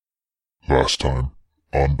Last time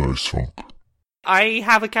on Dice Funk. I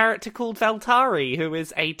have a character called Veltari, who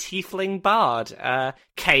is a tiefling bard.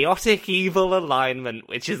 Chaotic evil alignment,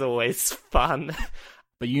 which is always fun.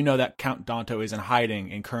 But you know that Count Danto is in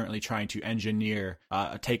hiding and currently trying to engineer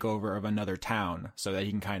a takeover of another town so that he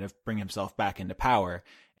can kind of bring himself back into power.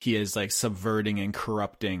 He is like subverting and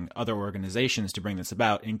corrupting other organizations to bring this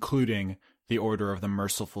about, including the Order of the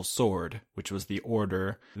Merciful Sword, which was the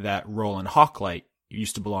order that Roland Hawklight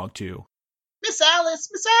used to belong to. Miss Alice!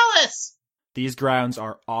 Miss Alice! These grounds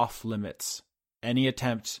are off limits. Any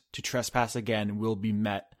attempt to trespass again will be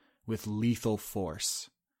met with lethal force.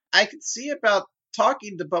 I can see about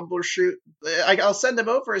talking to Bumbleshoot. I'll send him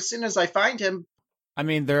over as soon as I find him. I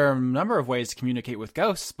mean, there are a number of ways to communicate with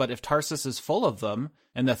ghosts, but if Tarsus is full of them,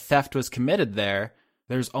 and the theft was committed there,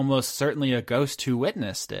 there's almost certainly a ghost who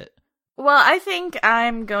witnessed it. Well, I think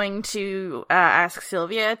I'm going to ask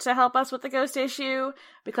Sylvia to help us with the ghost issue,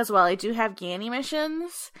 because while I do have Ganny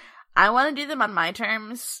missions, I want to do them on my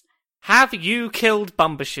terms. Have you killed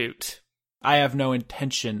Bumbleshoot? I have no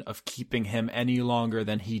intention of keeping him any longer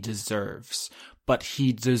than he deserves, but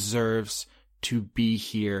he deserves to be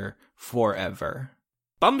here forever.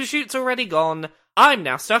 Bumbleshoot's already gone. I'm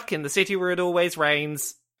now stuck in the city where it always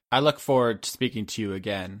rains. I look forward to speaking to you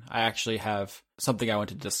again. I actually have something I want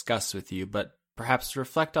to discuss with you, but perhaps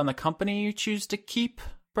reflect on the company you choose to keep,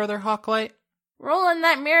 Brother Hawklight? Roland,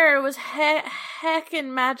 that mirror was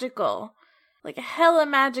heckin' magical. Like, hella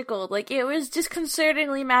magical. Like, it was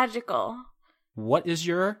disconcertingly magical. What is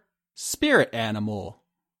your spirit animal?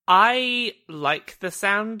 I like the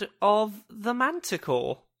sound of the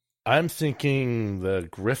manticore. I'm thinking the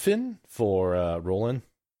griffin for Roland.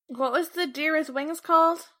 What was the deer with wings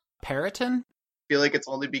called? Periton? I feel like it's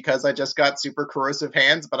only because I just got super corrosive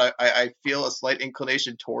hands, but I feel a slight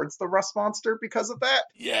inclination towards the rust monster because of that.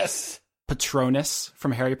 Yes! Patronus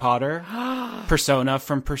from Harry Potter. Persona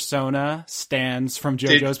from Persona. Stans from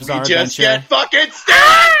JoJo's Bizarre Adventure. Did we just get fucking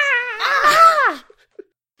Stans?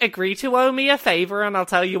 Agree to owe me a favor and I'll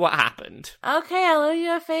tell you what happened. Okay, I'll owe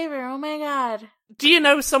you a favor. Oh my god. Do you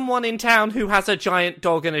know someone in town who has a giant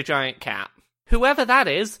dog and a giant cat? Whoever that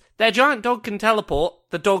is, their giant dog can teleport.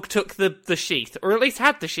 The dog took the sheath, or at least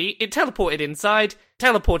had the sheath. It teleported inside,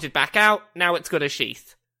 teleported back out, now it's got a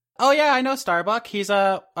sheath. Oh yeah, I know Starbuck. He's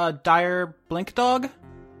a dire blink dog.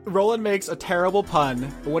 Roland makes a terrible pun.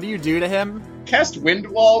 What do you do to him? Cast Wind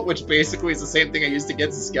Wall, which basically is the same thing I used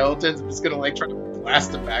against the skeletons. I'm just gonna try to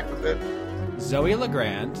blast him back with it. Zoe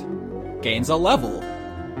Legrand gains a level.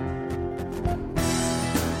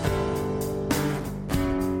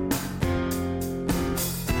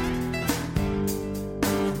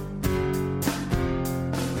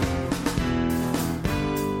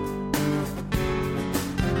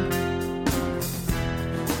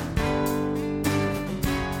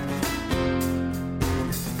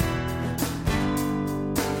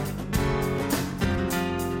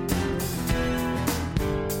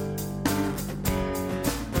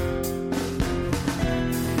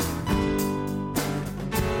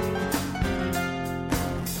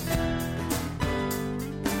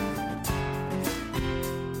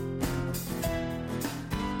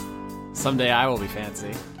 Someday I will be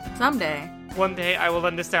fancy. Someday. One day I will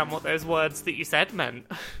understand what those words that you said meant.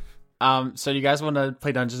 So do you guys want to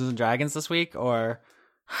play Dungeons and Dragons this week, or?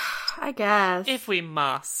 I guess. If we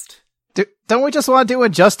must. Don't we just want to do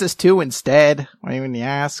Injustice 2 instead? Why even you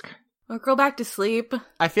ask? Or go back to sleep.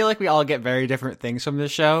 I feel like we all get very different things from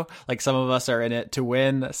this show. Like, some of us are in it to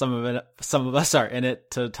win, some of us are in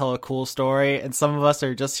it to tell a cool story, and some of us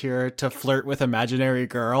are just here to flirt with imaginary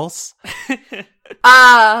girls.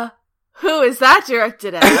 Who is that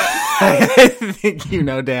directed at? I think you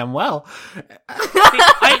know damn well.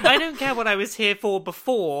 I don't care what I was here for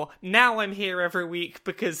before. Now I'm here every week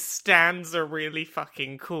because stands are really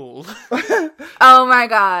fucking cool. Oh my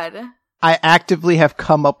god. I actively have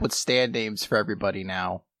come up with stand names for everybody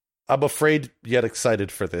now. I'm afraid yet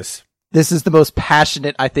excited for this. This is the most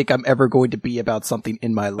passionate I think I'm ever going to be about something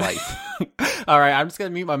in my life. All right, I'm just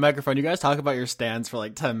going to mute my microphone. You guys talk about your stands for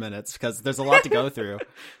like 10 minutes because there's a lot to go through.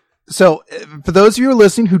 So, for those of you who are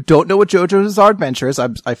listening who don't know what JoJo's Bizarre Adventure is,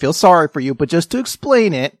 I feel sorry for you, but just to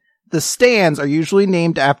explain it, the stands are usually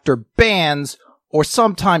named after bands or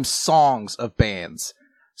sometimes songs of bands.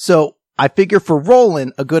 So, I figure for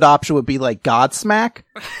Roland, a good option would be like Godsmack.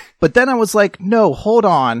 But then I was like, no, hold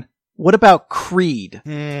on. What about Creed?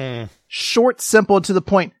 Short, simple, and to the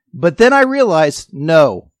point. But then I realized,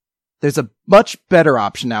 no, there's a much better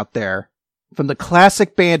option out there. From the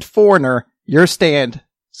classic band Foreigner, your stand,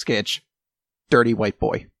 Sketch, Dirty White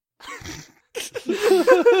Boy.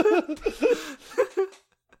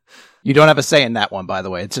 You don't have a say in that one, by the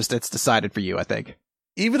way. It's decided for you, I think.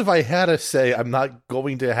 Even if I had a say, I'm not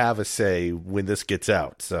going to have a say when this gets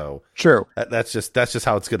out. So True. that's just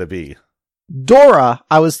how it's going to be. Dora,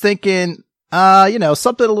 I was thinking,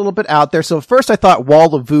 something a little bit out there. So at first I thought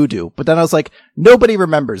Wall of Voodoo, but then I was like, nobody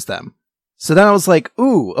remembers them. So then I was like,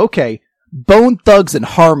 ooh, okay, Bone Thugs and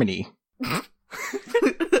Harmony.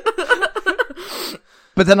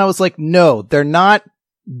 But then I was like, no, they're not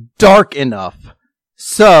dark enough.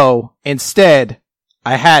 So instead,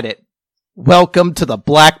 I had it. Welcome to the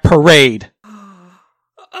Black Parade.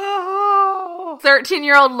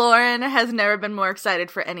 13-year-old Lauren has never been more excited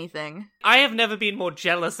for anything. I have never been more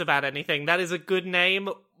jealous about anything. That is a good name.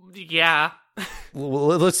 Yeah.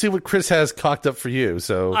 Well, let's see what Chris has cocked up for you.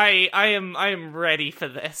 So I am ready for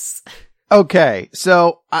this. Okay,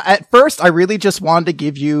 so at first I really just wanted to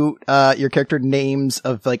give you your character names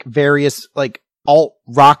of like various like alt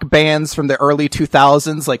rock bands from the early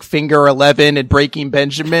 2000s, like Finger 11 and Breaking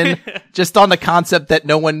Benjamin, just on the concept that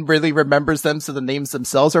no one really remembers them, so the names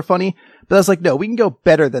themselves are funny. But I was like, no, we can go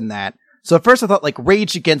better than that. So at first I thought like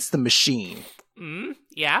Rage Against the Machine.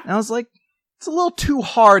 Yeah. And I was like, it's a little too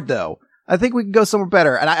hard though. I think we can go somewhere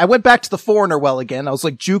better. And I went back to the Foreigner well again. I was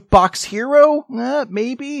like, Jukebox Hero?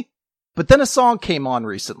 Maybe. But then a song came on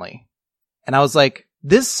recently. And I was like,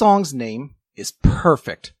 this song's name is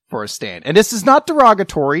perfect for a stand. And this is not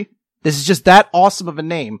derogatory. This is just that awesome of a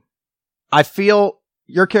name. I feel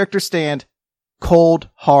your character stand, Cold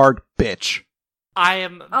Hard Bitch. I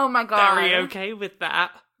am Oh my god. very okay with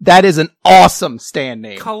that. That is an awesome stand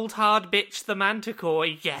name. Cold Hard Bitch the Manticore,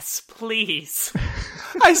 yes, please.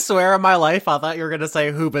 I swear on my life, I thought you were going to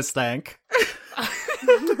say Hoobastank.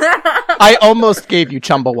 I almost gave you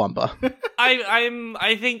Chumbawamba.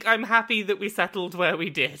 I think I'm happy that we settled where we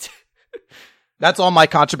did. That's all my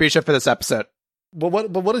contribution for this episode. But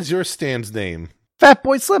what is your stand's name?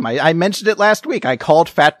 Fatboy Slim. I mentioned it last week. I called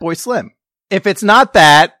Fatboy Slim. If it's not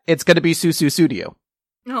that, it's going to be Susu Studio.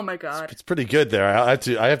 Oh my god. It's pretty good there. I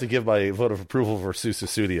have to give my vote of approval for Susu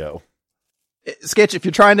Studio. Sketch, if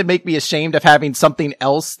you're trying to make me ashamed of having something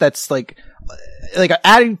else that's like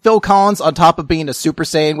adding Phil Collins on top of being a Super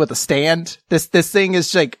Saiyan with a stand, this thing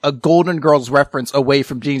is like a Golden Girls reference away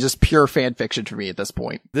from being just pure fan fiction for me at this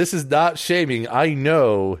point. This is not shaming. I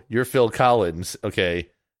know you're Phil Collins, okay?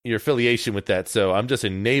 Your affiliation with that, so I'm just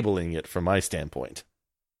enabling it from my standpoint.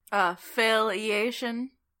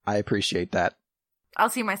 Affiliation. I appreciate that. I'll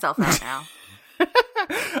see myself out now.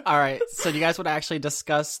 All right, so do you guys want to actually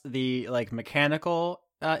discuss the like mechanical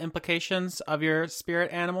implications of your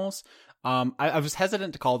spirit animals? I was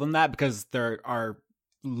hesitant to call them that because there are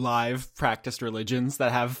live practiced religions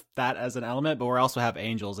that have that as an element, but we also have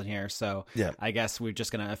angels in here, so yeah. I guess we're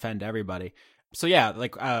just going to offend everybody. So yeah,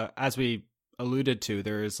 like as we alluded to,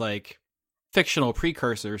 there's like fictional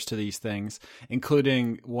precursors to these things,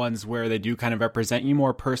 including ones where they do kind of represent you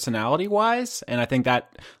more personality-wise, and I think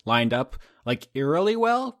that lined up like eerily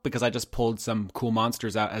well, because I just pulled some cool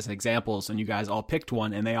monsters out as examples, and you guys all picked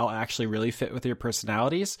one, and they all actually really fit with your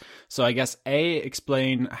personalities. So I guess A,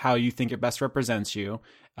 explain how you think it best represents you,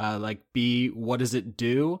 like B, what does it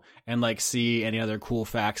do, and like C, any other cool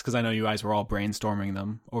facts, because I know you guys were all brainstorming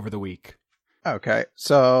them over the week. Okay,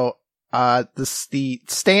 so the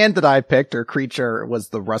stand that I picked, or creature, was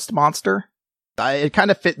the Rust Monster. It kind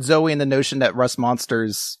of fit Zoe in the notion that Rust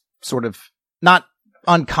Monsters sort of, not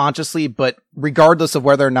unconsciously, but regardless of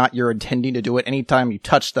whether or not you're intending to do it, anytime you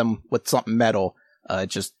touch them with something metal, it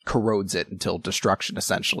just corrodes it until destruction,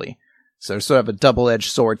 essentially. So there's sort of a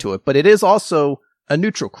double-edged sword to it, but it is also a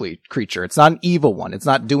neutral creature. It's not an evil one. It's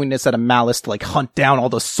not doing this out of malice to like hunt down all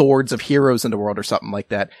the swords of heroes in the world or something like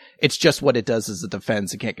that. It's just what it does is it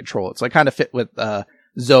defends and can't control it. So I kind of fit with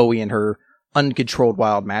Zoe and her uncontrolled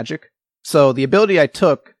wild magic. So the ability I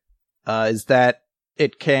took is that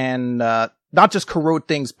it can not just corrode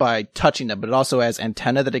things by touching them, but it also has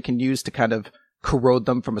antenna that it can use to kind of corrode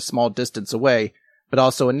them from a small distance away. But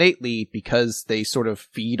also innately, because they sort of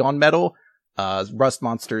feed on metal, Rust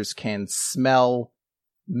Monsters can smell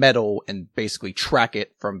metal and basically track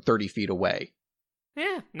it from 30 feet away.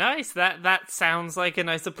 Yeah, nice. That sounds like a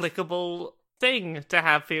nice applicable thing to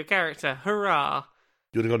have for your character. Hurrah!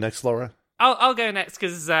 You want to go next, Laura? I'll go next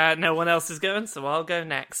because no one else is going, so I'll go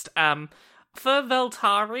next. For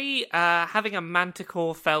Veltari, having a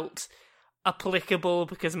Manticore felt applicable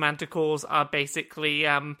because Manticores are basically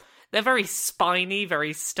they're very spiny,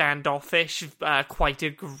 very standoffish, quite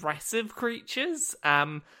aggressive creatures.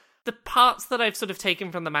 The parts that I've sort of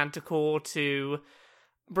taken from the Manticore to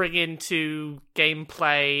bring into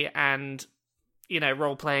gameplay and,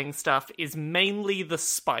 role-playing stuff is mainly the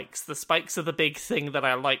spikes. The spikes are the big thing that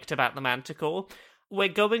I liked about the Manticore. we're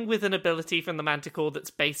going with an ability from the Manticore that's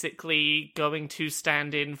basically going to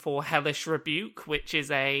stand in for Hellish Rebuke, which is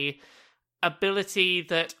a ability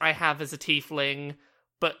that I have as a tiefling,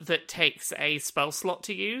 but that takes a spell slot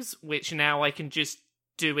to use, which now I can just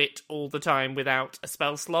do it all the time without a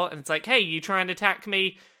spell slot. And it's like, hey, you try and attack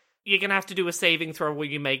me, you're gonna have to do a saving throw where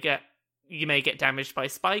you may get damaged by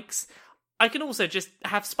spikes. I can also just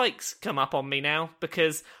have spikes come up on me now,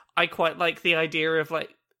 because I quite like the idea of, like,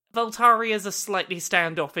 Voltari is a slightly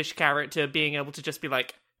standoffish character being able to just be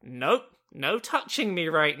like, nope, no touching me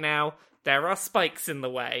right now, there are spikes in the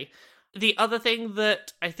way. The other thing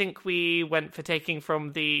that I think we went for taking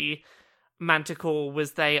from the Manticore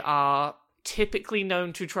was they are typically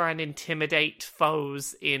known to try and intimidate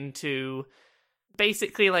foes into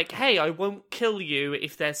basically like, hey, I won't kill you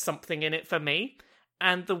if there's something in it for me.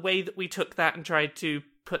 And the way that we took that and tried to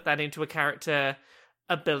put that into a character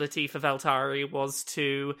ability for Veltari was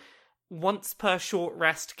to, once per short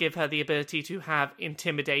rest, give her the ability to have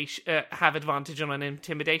have advantage on an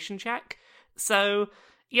intimidation check. So,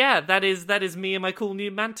 yeah, that is me and my cool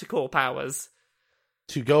new Manticore powers.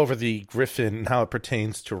 To go over the Griffin and how it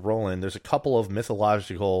pertains to Roland, there's a couple of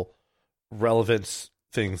mythological relevance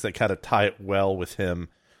things that kind of tie it well with him.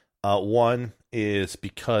 One is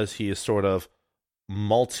because he is sort of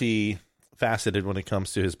multifaceted when it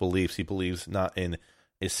comes to his beliefs. He believes not in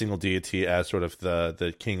a single deity as sort of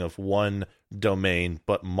the king of one domain,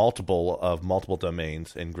 but multiple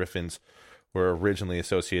domains. And Griffins were originally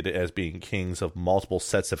associated as being kings of multiple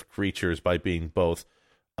sets of creatures by being both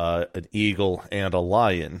an eagle and a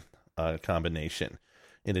lion combination.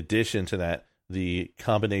 In addition to that, the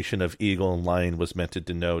combination of eagle and lion was meant to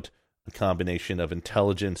denote a combination of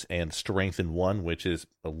intelligence and strength in one, which is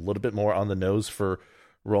a little bit more on the nose for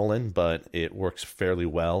Roland, but it works fairly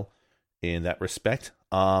well in that respect.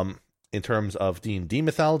 In terms of D&D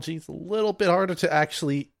mythology, it's a little bit harder to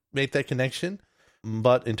actually make that connection.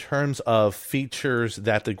 But in terms of features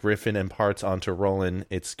that the Griffin imparts onto Roland,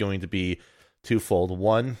 it's going to be twofold.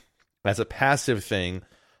 One, as a passive thing,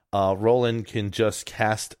 Roland can just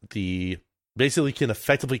effectively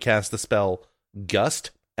cast the spell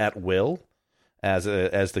Gust at will as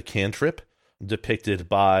the cantrip, depicted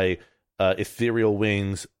by ethereal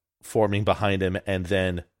wings forming behind him and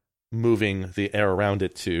then moving the air around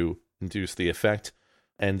it to induce the effect.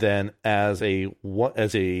 And then as a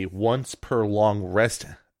once per long rest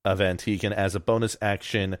event, he can, as a bonus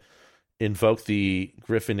action, invoke the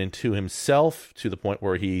Griffin into himself to the point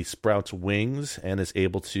where he sprouts wings and is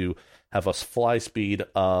able to have a fly speed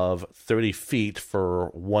of 30 feet for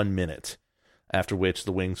 1 minute, after which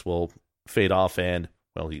the wings will fade off and,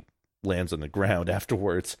 well, he lands on the ground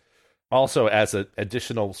afterwards. Also, as an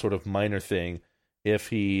additional sort of minor thing, if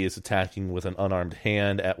he is attacking with an unarmed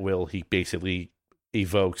hand at will, he basically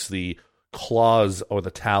evokes the claws or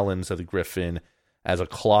the talons of the Griffin as a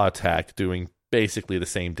claw attack, doing basically the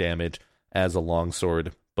same damage as a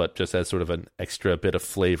longsword, but just as sort of an extra bit of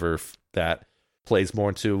flavor that plays more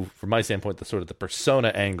into, from my standpoint, the sort of the persona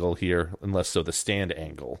angle here, and less so the stand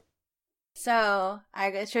angle. So,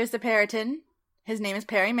 I chose the Periton. His name is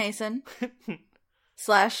Perry Mason. /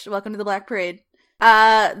 Welcome to the Black Parade.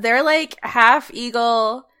 They're like half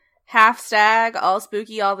eagle, half stag, all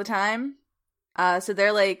spooky all the time. So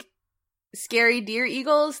they're like scary deer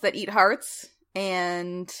eagles that eat hearts,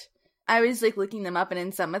 and I was like looking them up, and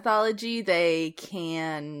in some mythology their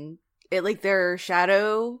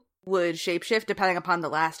shadow would shapeshift depending upon the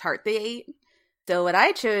last heart they ate. So what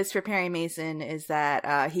I chose for Perry Mason is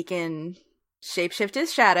that he can shapeshift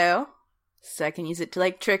his shadow, so I can use it to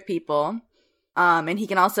like trick people. And he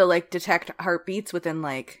can also like detect heartbeats within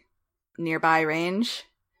like nearby range.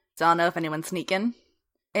 So I don't know if anyone's sneaking.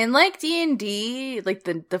 In like D&D, like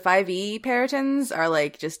the 5e Peritons are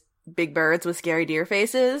like just big birds with scary deer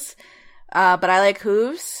faces. But I like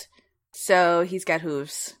hooves, so he's got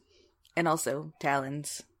hooves. And also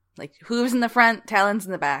talons. Like hooves in the front, talons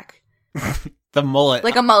in the back. The mullet.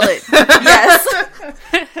 Like a mullet. Yes.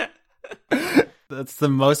 That's the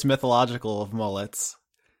most mythological of mullets.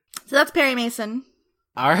 So that's Perry Mason.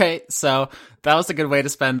 All right, so that was a good way to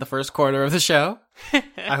spend the first quarter of the show.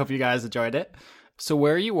 I hope you guys enjoyed it. So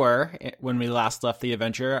where you were when we last left the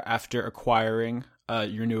adventure, after acquiring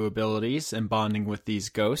your new abilities and bonding with these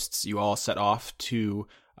ghosts, you all set off to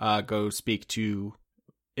go speak to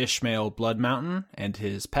Ishmael Bloodmountain and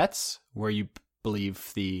his pets, where you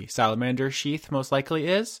believe the salamander sheath most likely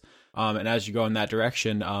is. And as you go in that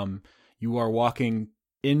direction, you are walking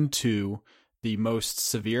into the most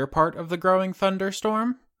severe part of the growing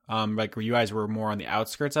thunderstorm. Like where you guys were more on the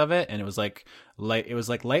outskirts of it, and it was like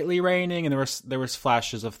lightly raining, and there was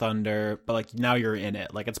flashes of thunder, but like now you're in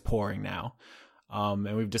it, like it's pouring now.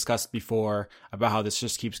 And we've discussed before about how this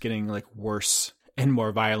just keeps getting like worse and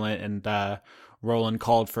more violent. And Roland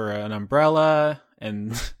called for an umbrella,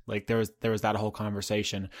 and like there was that whole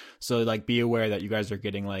conversation. So like be aware that you guys are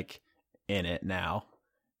getting like in it now.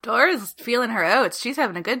 Dora's feeling her oats. She's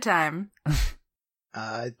having a good time.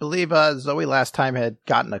 I believe Zoe last time had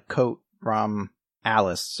gotten a coat from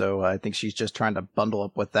Alice, so I think she's just trying to bundle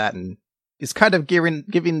up with that and is kind of giving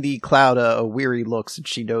the cloud a weary look, since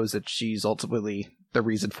she knows that she's ultimately the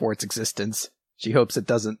reason for its existence. She hopes it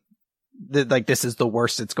doesn't, like, this is the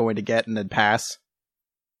worst it's going to get and then pass.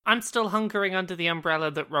 I'm still hunkering under the umbrella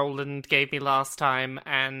that Roland gave me last time,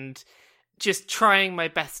 and just trying my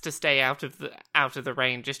best to stay out of the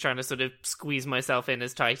rain, just trying to sort of squeeze myself in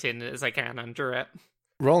as tight in as I can under it.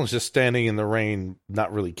 Roland's just standing in the rain,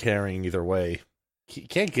 not really caring either way. He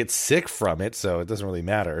can't get sick from it, so it doesn't really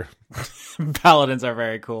matter. Paladins are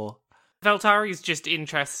very cool. Veltari's just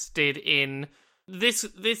interested in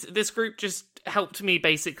this group just helped me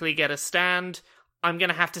basically get a stand. I'm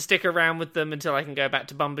gonna have to stick around with them until I can go back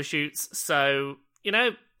to Bumbershoots, so, you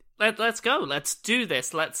know, let's go. Let's do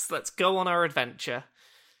this. Let's go on our adventure.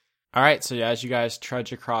 All right, so as you guys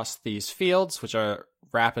trudge across these fields, which are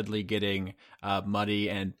rapidly getting muddy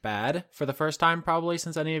and bad for the first time probably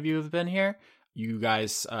since any of you have been here, you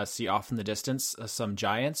guys see off in the distance some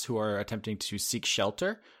giants who are attempting to seek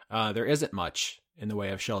shelter. There isn't much in the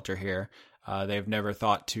way of shelter here. They've never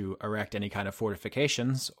thought to erect any kind of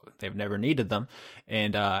fortifications. They've never needed them.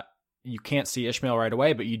 And you can't see Ishmael right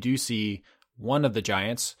away, but you do see one of the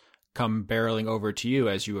giants come barreling over to you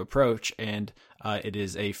as you approach, and it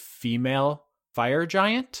is a female fire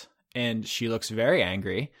giant, and she looks very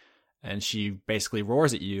angry, and she basically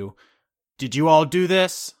roars at you. Did you all do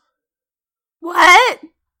this? What?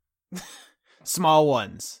 Small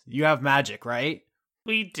ones. You have magic, right?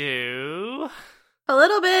 We do. A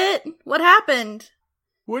little bit. What happened?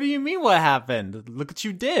 What do you mean what happened? Look what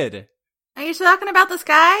you did. Are you talking about the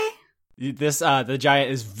sky? The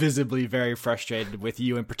giant is visibly very frustrated with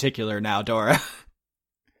you in particular now, Dora.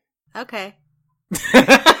 Okay.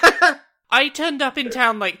 I turned up in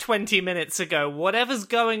town like 20 minutes ago. Whatever's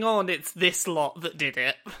going on, it's this lot that did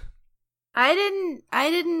it. I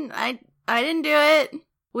didn't do it.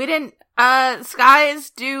 We didn't, skies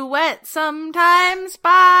do wet sometimes.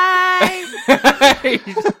 Bye.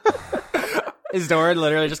 Is Dora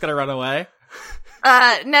literally just gonna run away?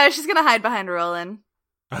 No, she's gonna hide behind Roland.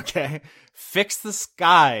 Okay. Fix the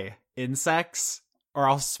sky, insects, or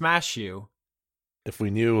I'll smash you. If we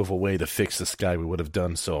knew of a way to fix the sky, we would have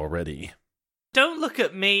done so already. Don't look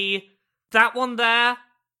at me. That one there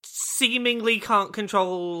seemingly can't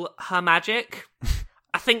control her magic.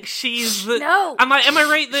 I think she's the... No. Am I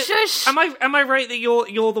right that... Shush. Am I right that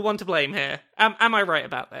you're the one to blame here? Am I right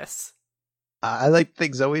about this? I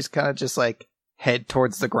think Zoe's kind of just like head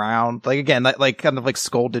towards the ground, like again, like kind of like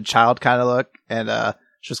scolded child kind of look, and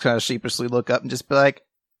just kind of sheepishly look up and just be like,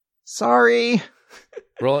 "Sorry."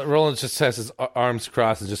 Roland just has his arms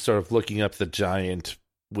crossed and just sort of looking up the giant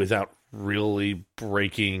without really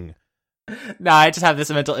breaking. No, I just have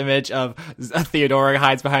this mental image of Theodora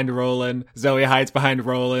hides behind Roland, Zoe hides behind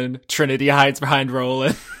Roland, Trinity hides behind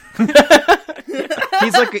Roland.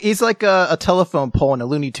 He's like a telephone pole in a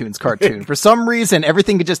Looney Tunes cartoon. For some reason,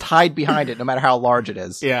 everything could just hide behind it, no matter how large it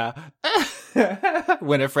is. Yeah.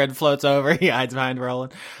 Winifred floats over, he hides behind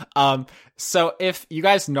Roland. So if you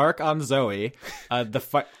guys narc on Zoe,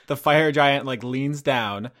 the fire giant like leans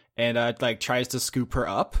down and like tries to scoop her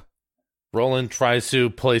up. Roland tries to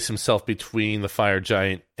place himself between the fire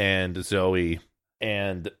giant and Zoe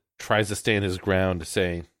and tries to stand his ground,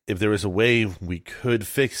 saying, if there was a way we could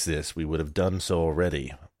fix this, we would have done so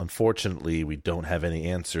already. Unfortunately, we don't have any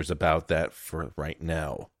answers about that for right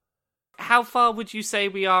now. How far would you say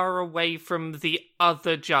we are away from the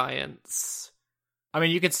other giants? I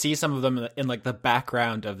mean, you could see some of them in like the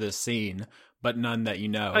background of this scene, but none that you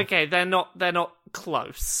know. Okay, they're not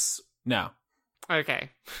close. No. Okay.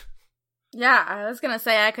 Yeah, I was gonna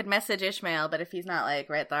say I could message Ishmael, but if he's not like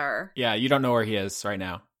right there. Yeah, you don't know where he is right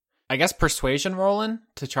now. I guess persuasion rolling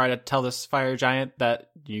to try to tell this fire giant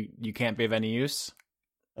that you can't be of any use.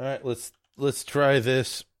 All right, let's try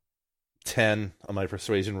this. 10 on my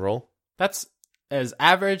persuasion roll. That's as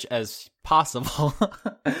average as possible.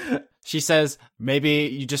 She says, maybe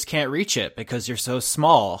you just can't reach it because you're so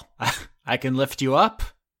small. I can lift you up.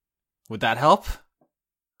 Would that help?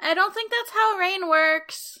 I don't think that's how rain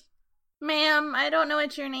works. Ma'am, I don't know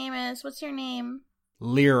what your name is. What's your name?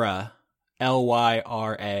 Lyra.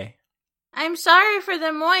 Lyra. I'm sorry for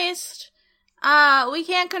the moist. We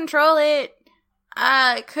can't control it.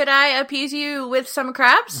 Could I appease you with some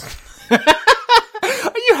crabs?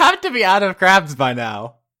 Are you have to be out of crabs by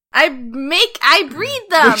now. I breed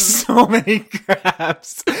them. There's so many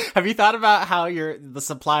crabs. Have you thought about how the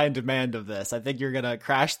supply and demand of this? I think you're gonna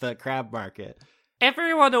crash the crab market.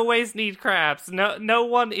 Everyone always needs crabs. No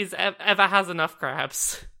one is ever has enough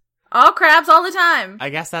crabs. All crabs all the time. I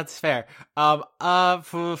guess that's fair.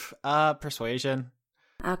 Persuasion.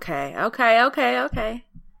 Okay. All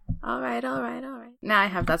right. Now I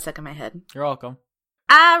have that stuck in my head. You're welcome.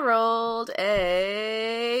 I rolled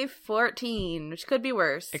a 14, which could be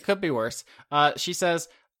worse. It could be worse. She says,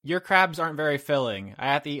 your crabs aren't very filling.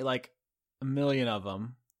 I have to eat like 1 million of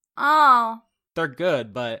them. Oh. They're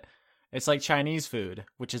good, but it's like Chinese food,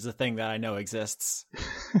 which is a thing that I know exists.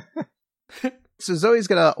 So Zoe's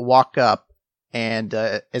gonna walk up and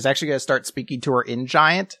is actually gonna start speaking to her in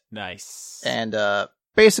giant. Nice. And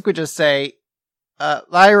basically just say,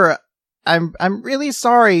 Lyra, I'm really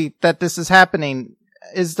sorry that this is happening.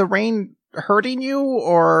 Is the rain hurting you,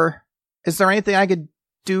 or is there anything I could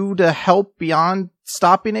do to help beyond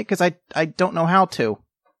stopping it? Because I don't know how to.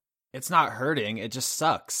 It's not hurting. It just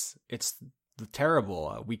sucks. It's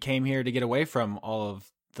terrible. We came here to get away from all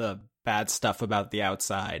of the bad stuff about the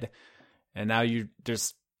outside. And now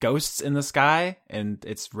there's ghosts in the sky and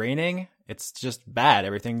it's raining. It's just bad.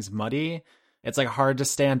 Everything's muddy. It's like hard to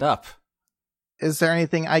stand up. Is there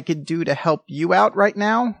anything I could do to help you out right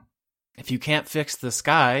now? If you can't fix the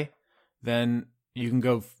sky, then you can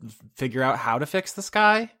go figure out how to fix the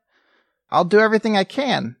sky. I'll do everything I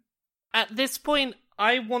can. At this point,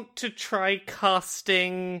 I want to try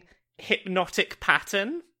casting Hypnotic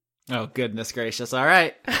Pattern. Oh, goodness gracious. All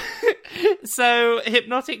right. So,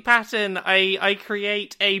 Hypnotic Pattern, I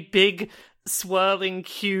create a big swirling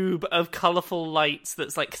cube of colourful lights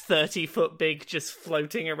that's like 30 foot big, just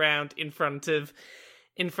floating around in front of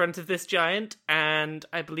this giant, and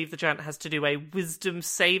I believe the giant has to do a wisdom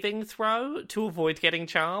saving throw to avoid getting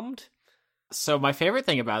charmed. So my favorite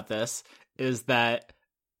thing about this is that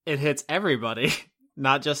it hits everybody,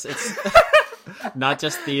 not just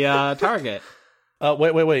the target.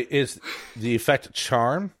 Wait. Is the effect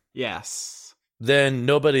charm? Yes. Then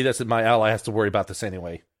nobody that's my ally has to worry about this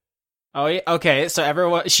anyway. Oh, yeah. Okay.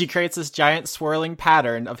 So she creates this giant swirling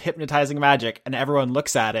pattern of hypnotizing magic, and everyone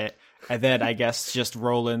looks at it. And then I guess just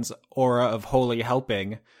Roland's aura of holy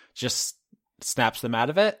helping just snaps them out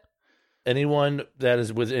of it. Anyone that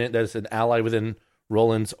is an ally within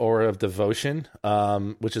Roland's aura of devotion,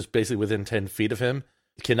 which is basically within 10 feet of him,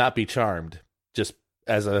 cannot be charmed, just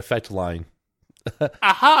as an effect line.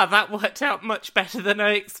 Aha, that worked out much better than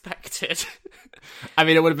I expected. I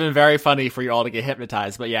mean, it would have been very funny for you all to get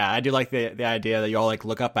hypnotized, but yeah, I do like the idea that you all like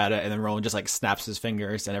look up at it and then Roland just like snaps his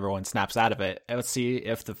fingers and everyone snaps out of it. And let's see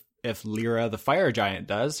if Lyra the fire giant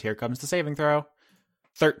does. Here comes the saving throw.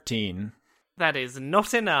 13. That is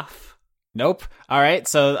not enough. Nope. All right,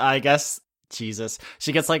 so I guess Jesus,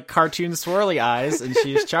 she gets like cartoon swirly eyes and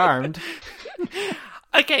she's charmed.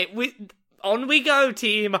 Okay, on we go,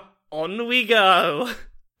 team. On we go.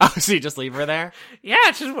 Oh, so you just leave her there? Yeah,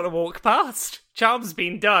 I just want to walk past. Charm's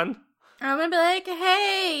been done. I'm gonna be like,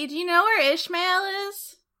 hey, do you know where Ishmael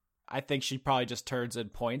is? I think she probably just turns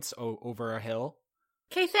and points over a hill.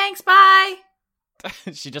 Okay, thanks, bye.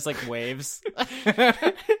 She just like waves.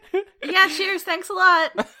 Yeah, cheers, thanks a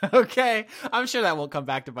lot. Okay, I'm sure that won't come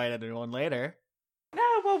back to bite anyone later. No,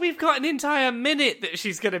 well, we've got an entire minute that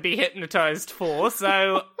she's going to be hypnotized for,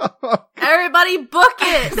 so... Everybody book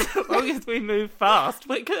it! As long as we move fast,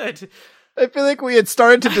 we're good. I feel like we had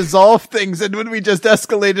started to dissolve things and when we just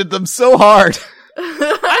escalated them so hard.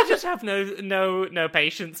 I just have no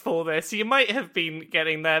patience for this. You might have been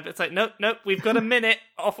getting there, but it's like, nope, we've got a minute.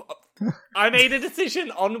 I made a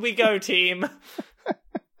decision. On we go, team.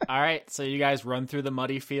 All right, so you guys run through the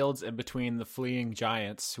muddy fields in between the fleeing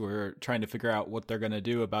giants who are trying to figure out what they're going to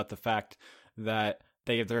do about the fact that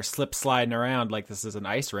they're slip sliding around like this is an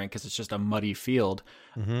ice rink because it's just a muddy field.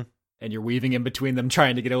 Mm-hmm. And you're weaving in between them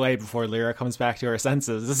trying to get away before Lyra comes back to her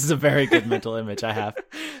senses. This is a very good mental image I have.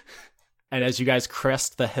 And as you guys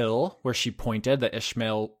crest the hill where she pointed that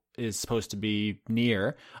Ishmael is supposed to be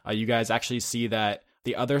near, you guys actually see that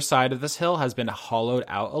the other side of this hill has been hollowed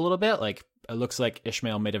out a little bit. Like, it looks like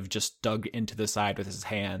Ishmael might have just dug into the side with his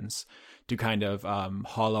hands to kind of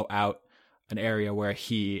hollow out an area where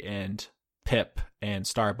he and Pip and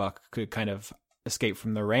Starbuck could kind of escape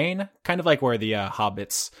from the rain, kind of like where the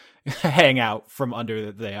hobbits hang out from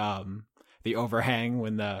under the overhang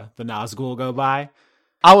when the Nazgul go by.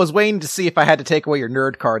 I was waiting to see if I had to take away your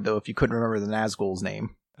nerd card, though, if you couldn't remember the Nazgul's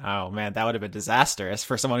name. Oh, man, that would have been disastrous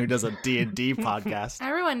for someone who does a D&D podcast.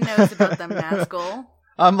 Everyone knows about them, Nazgul.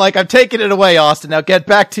 I'm taking it away, Austin. Now get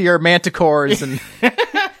back to your manticores and...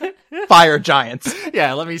 fire giants.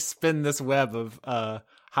 Yeah, let me spin this web of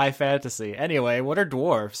high fantasy. Anyway, what are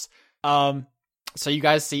dwarves? So you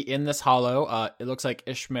guys see in this hollow, it looks like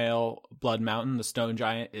Ishmael Blood Mountain, the stone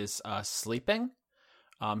giant, is sleeping.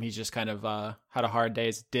 He's just kind of had a hard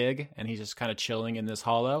day's dig, and he's just kind of chilling in this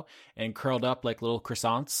hollow, and curled up like little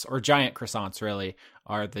croissants, or giant croissants really,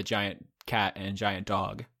 are the giant cat and giant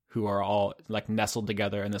dog, who are all like nestled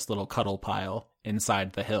together in this little cuddle pile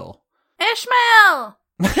inside the hill. Ishmael!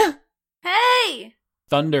 Hey!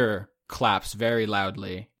 Thunder claps very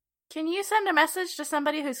loudly. Can you send a message to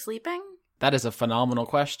somebody who's sleeping? That is a phenomenal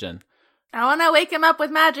question. I want to wake him up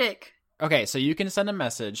with magic. Okay, so you can send a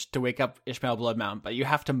message to wake up Ishmael Blood Mountain, but you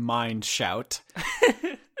have to mind shout.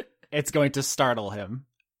 It's going to startle him.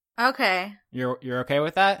 Okay. You're okay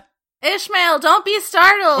with that? Ishmael, don't be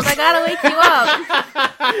startled. I gotta wake you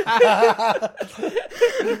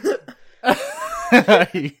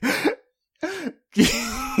up.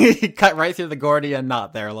 He cut right through the Gordian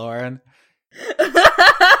knot there, Lauren.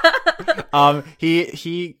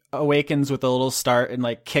 He awakens with a little start and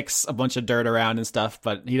like kicks a bunch of dirt around and stuff,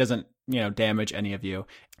 but he doesn't, damage any of you.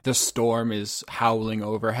 The storm is howling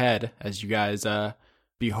overhead as you guys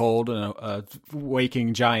behold a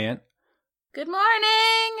waking giant. Good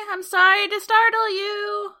morning. I'm sorry to startle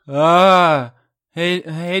you.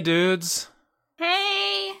 Hey dudes.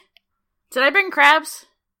 Hey. Did I bring crabs?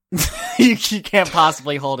 You can't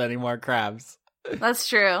possibly hold any more crabs. That's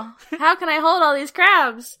true. How can I hold all these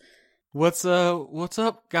crabs? What's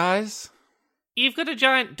up, guys? You've got a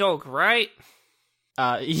giant dog, right?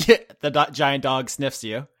 Yeah, the giant dog sniffs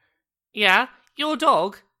you. Yeah, your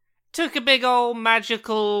dog took a big old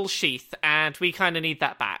magical sheath, and we kind of need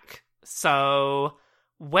that back. So,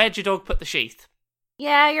 where'd your dog put the sheath?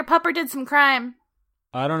 Yeah, your pupper did some crime.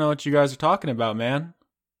 I don't know what you guys are talking about, man.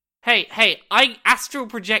 Hey, I astral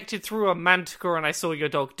projected through a manticore and I saw your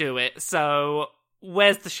dog do it, so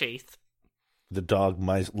where's the sheath? The dog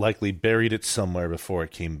might likely buried it somewhere before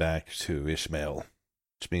it came back to Ishmael,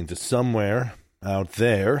 which means it's somewhere out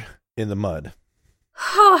there in the mud.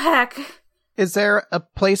 Oh, heck. Is there a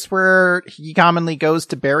place where he commonly goes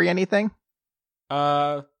to bury anything?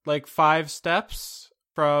 Like 5 steps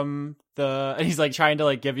from the... And he's like trying to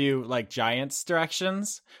like give you like giants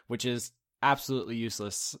directions, which is absolutely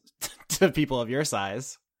useless to people of your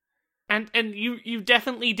size. And you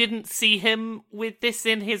definitely didn't see him with this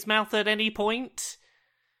in his mouth at any point?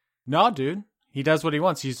 No, dude. He does what he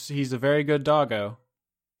wants. He's a very good doggo.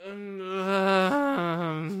 Could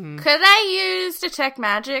I use detect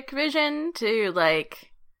magic vision to,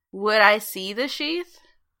 like, would I see the sheath?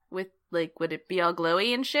 With, like, would it be all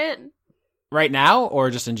glowy and shit? Right now, or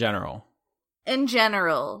just in general? In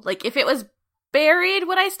general. Like, if it was buried,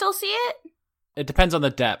 would I still see it? It depends on the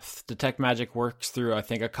depth. Detect magic works through, I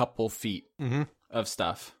think, a couple feet of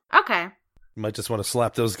stuff. Okay. You might just want to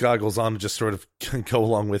slap those goggles on and just sort of go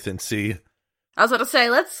along with it and see. I was about to say,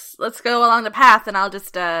 let's go along the path and I'll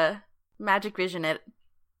just magic vision it.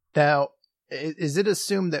 Now, is it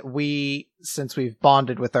assumed that we, since we've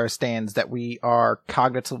bonded with our stands, that we are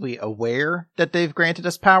cognitively aware that they've granted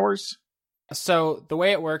us powers? So the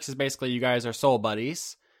way it works is basically you guys are soul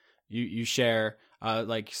buddies. You share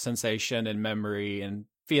like sensation and memory and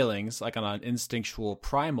feelings, like on an instinctual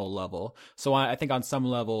primal level. So I think on some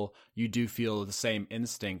level you do feel the same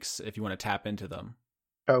instincts if you want to tap into them.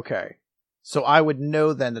 Okay. So I would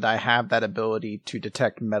know then that I have that ability to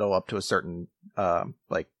detect metal up to a certain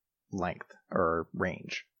like length or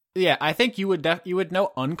range. Yeah, I think you would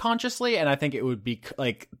know unconsciously, and I think it would be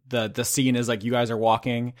like the scene is like you guys are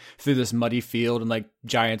walking through this muddy field and like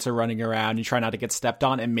giants are running around. You try not to get stepped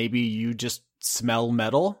on, and maybe you just smell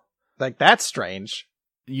metal. Like, that's strange.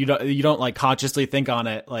 You don't like consciously think on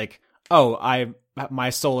it like, oh, my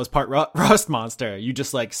soul is part rust monster. You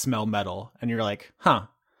just like smell metal, and you're like, huh.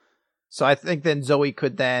 So I think then Zoe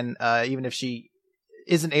could then, even if she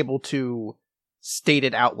isn't able to state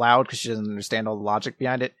it out loud because she doesn't understand all the logic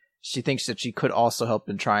behind it, she thinks that she could also help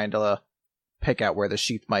in trying to pick out where the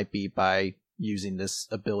sheath might be by using this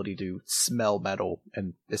ability to smell metal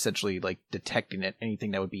and essentially like detecting it,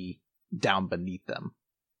 anything that would be down beneath them.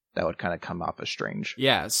 That would kind of come off as strange.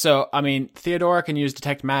 Yeah, so, I mean, Theodora can use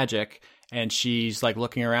detect magic, and she's like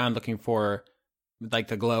looking around looking for like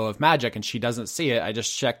the glow of magic, and she doesn't see it. I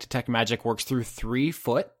just checked detect magic works through 3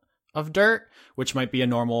 foot of dirt, which might be a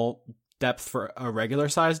normal depth for a regular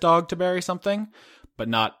sized dog to bury something, but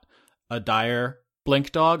not a dire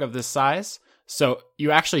blink dog of this size. So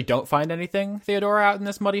you actually don't find anything, Theodora, out in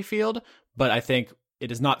this muddy field, but I think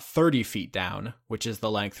it is not 30 feet down, which is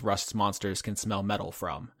the length rust monsters can smell metal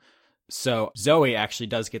from. So Zoe actually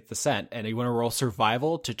does get the scent, and you want to roll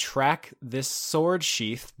survival to track this sword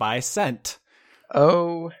sheath by scent.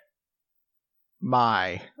 Oh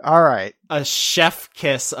my. All right. A chef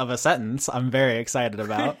kiss of a sentence I'm very excited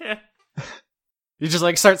about. You just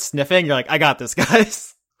like start sniffing, you're like, I got this,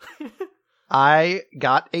 guys. I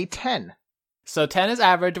got a 10. So 10 is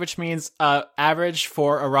average, which means average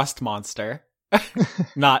for a rust monster.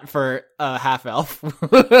 Not for a half-elf,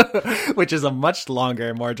 which is a much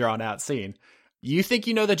longer, more drawn-out scene. You think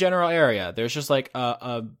you know the general area. There's just like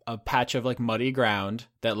a patch of like muddy ground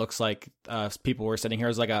that looks like people were sitting here.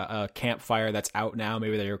 There's like a campfire that's out now.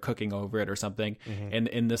 Maybe they were cooking over it or something. Mm-hmm. And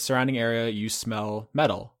in the surrounding area, you smell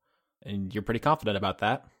metal. And you're pretty confident about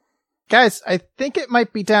that. Guys, I think it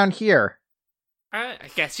might be down here. I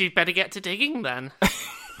guess you'd better get to digging then.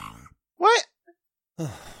 What?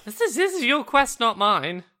 This is your quest, not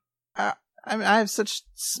mine. I mean, I have such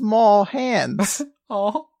small hands.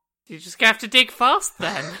 Oh, you just have to dig fast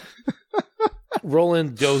then.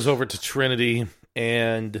 Roland goes over to Trinity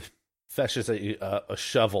and fetches a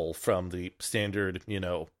shovel from the standard,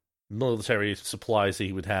 military supplies that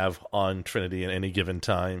he would have on Trinity at any given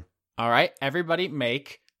time. All right, everybody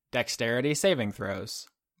make dexterity saving throws.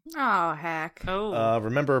 Oh, heck. Oh.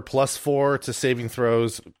 Remember, +4 to saving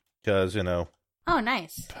throws, because, Oh,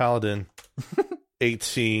 nice. Paladin,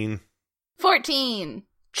 18. 14.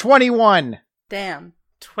 21. Damn.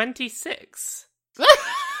 26.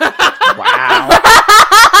 Wow.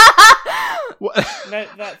 No,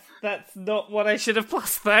 that's not what I should have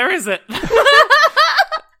plus there, is it?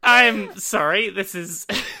 I'm sorry, this is...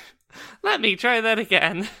 Let me try that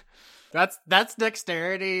again. That's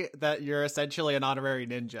dexterity that you're essentially an honorary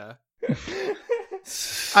ninja.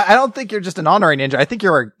 I don't think you're just an honorary ninja. I think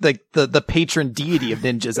you're like the patron deity of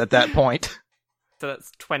ninjas at that point. So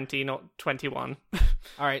that's 20, not 21.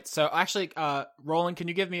 All right, so actually, Roland, can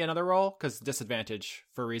you give me another roll? Because disadvantage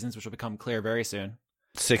for reasons which will become clear very soon.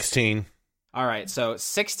 16. All right, so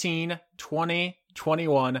 16, 20,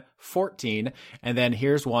 21, 14, and then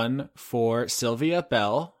here's one for Sylvia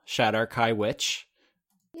Bell, Shadar Kai Witch.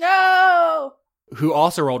 No! Who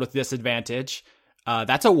also rolled with disadvantage.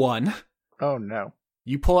 That's a 1. Oh, no.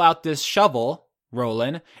 You pull out this shovel,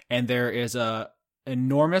 Roland, and there is a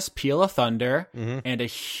enormous peal of thunder and a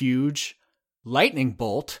huge lightning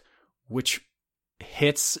bolt, which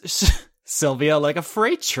hits Sylvia like a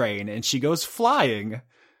freight train, and she goes flying.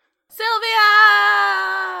 Sylvia!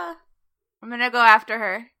 I'm gonna go after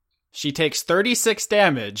her. She takes 36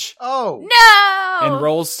 damage. Oh. No! And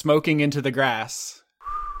rolls smoking into the grass.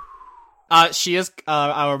 She is,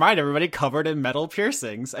 I'll remind everybody, covered in metal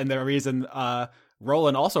piercings, and the reason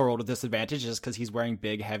Roland also rolled with disadvantage is because he's wearing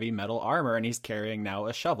big, heavy metal armor, and he's carrying now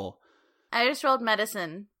a shovel. I just rolled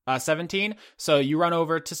medicine. 17. So you run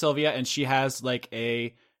over to Sylvia, and she has like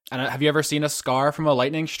have you ever seen a scar from a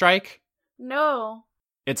lightning strike? No.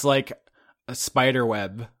 It's like a spider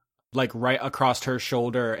web, like right across her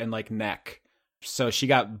shoulder and like neck. So she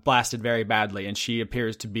got blasted very badly, and she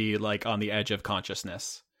appears to be like on the edge of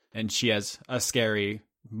consciousness. And she has a scary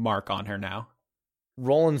mark on her now.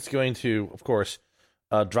 Roland's going to, of course,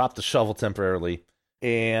 drop the shovel temporarily,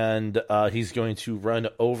 and he's going to run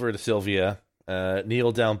over to Sylvia,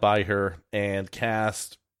 kneel down by her, and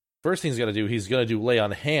cast... First thing he's going to do, he's going to do lay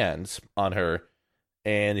on hands on her,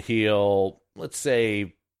 and he'll, let's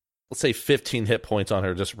say 15 hit points on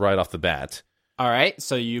her just right off the bat. All right,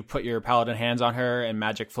 so you put your paladin hands on her, and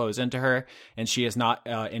magic flows into her, and she is not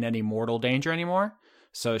in any mortal danger anymore.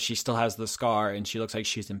 So she still has the scar, and she looks like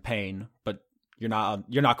she's in pain, but you're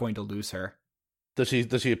not going to lose her. Does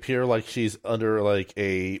she appear like she's under like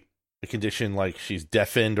a condition like she's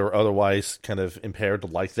deafened or otherwise kind of impaired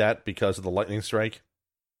like that because of the lightning strike?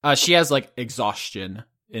 She has like exhaustion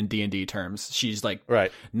in D&D terms. She's like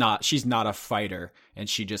she's not a fighter, and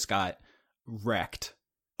she just got wrecked.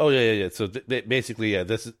 Oh yeah. So basically,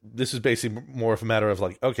 this is basically more of a matter of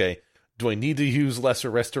like, okay, do I need to use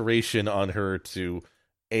lesser restoration on her to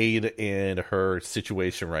aid in her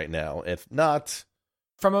situation right now? If not,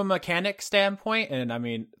 from a mechanic standpoint, and I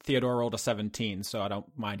mean, Theodore rolled a 17, so I don't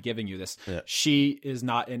mind giving you this. Yeah. She is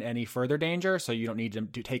not in any further danger, so you don't need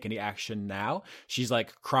to take any action now. She's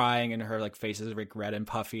like crying, and her like face is like red and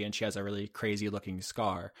puffy, and she has a really crazy looking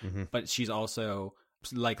scar. Mm-hmm. But she's also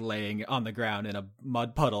like laying on the ground in a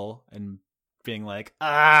mud puddle and being like,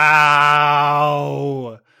 "Ow!"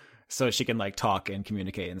 So she can like talk and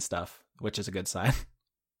communicate and stuff, which is a good sign.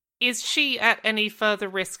 Is she at any further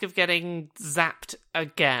risk of getting zapped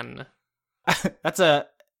again? That's a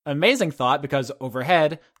amazing thought, because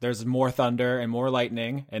overhead there's more thunder and more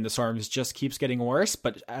lightning, and the storm just keeps getting worse.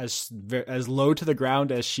 But as low to the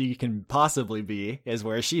ground as she can possibly be is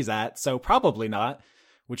where she's at, so probably not.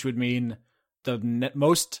 Which would mean the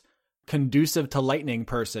most conducive to lightning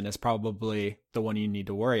person is probably the one you need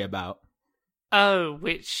to worry about. Oh,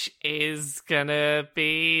 which is gonna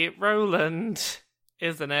be Roland,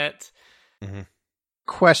 isn't it? Mm-hmm.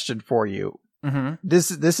 Question for you. Mm-hmm.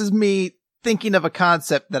 This is me thinking of a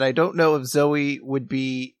concept that I don't know if Zoe would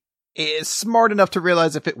be smart enough to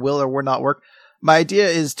realize if it will or will not work. My idea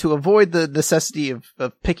is to avoid the necessity of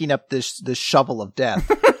picking up this shovel of death,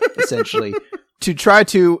 essentially. To try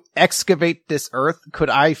to excavate this earth, could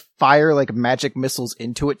I fire like magic missiles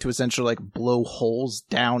into it to essentially like blow holes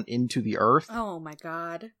down into the earth? Oh my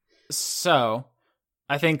god. So,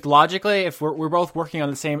 I think logically, if we're both working on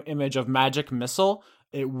the same image of magic missile,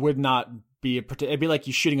 it would not be it'd be like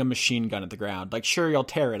you shooting a machine gun at the ground. Like, sure, you'll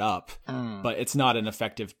tear it up, but it's not an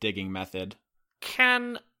effective digging method.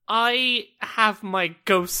 Can I have my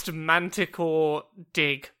ghost manticore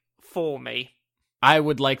dig for me? I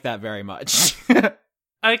would like that very much.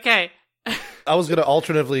 Okay. I was going to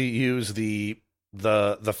alternatively use the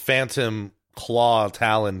phantom claw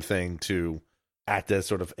talon thing to act as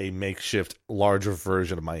sort of a makeshift larger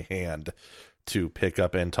version of my hand to pick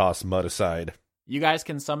up and toss mud aside. You guys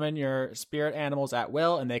can summon your spirit animals at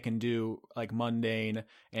will, and they can do like mundane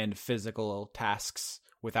and physical tasks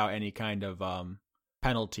without any kind of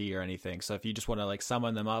penalty or anything. So if you just want to like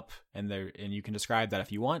summon them up, and you can describe that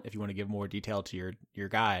if you want to give more detail to your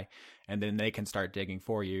guy, and then they can start digging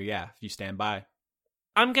for you. Yeah, if you stand by.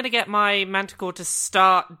 I'm gonna get my manticore to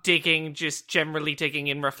start digging, just generally digging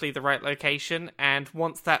in roughly the right location, and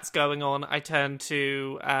once that's going on, I turn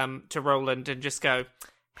to Roland and just go,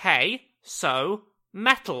 "Hey, so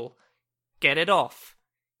metal, get it off."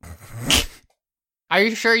 Are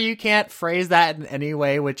you sure you can't phrase that in any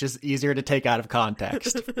way which is easier to take out of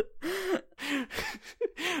context?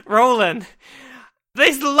 Roland,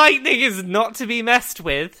 this lightning is not to be messed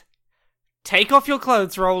with. Take off your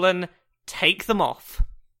clothes, Roland. Take them off.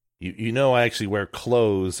 You know I actually wear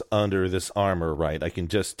clothes under this armor, right? I can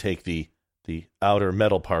just take the outer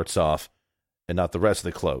metal parts off and not the rest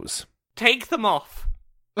of the clothes. Take them off.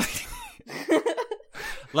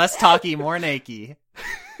 Less talky, more naked.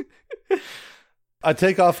 I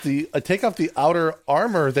take off the outer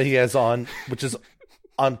armor that he has on, which is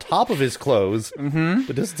on top of his clothes,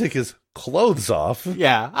 but doesn't take his clothes off.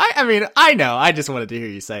 Yeah, I mean, I know. I just wanted to hear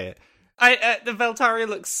you say it. The Veltaria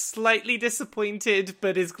looks slightly disappointed,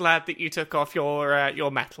 but is glad that you took off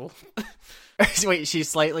your metal. Wait, she's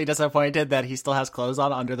slightly disappointed that he still has clothes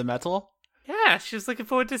on under the metal? Yeah, she's looking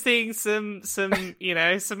forward to seeing some some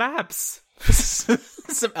abs.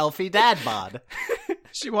 Some elfie dad bod.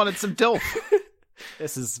 She wanted some dilf.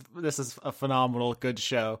 This is a phenomenal good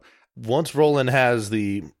show. Once Roland has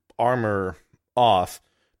the armor off,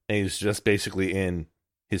 and he's just basically in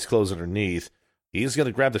his clothes underneath, he's going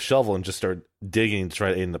to grab the shovel and just start digging to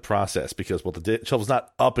try to end the process, because, well, the shovel's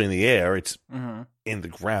not up in the air, it's in the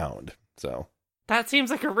ground. So that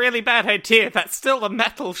seems like a really bad idea. That's still a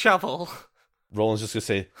metal shovel. Roland's just going to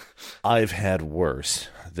say, "I've had worse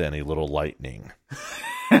than a little lightning."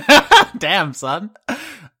 Damn, son.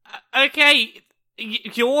 Okay,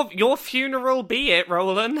 your funeral be it,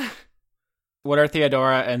 Roland. What are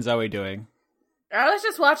Theodora and Zoe doing? I was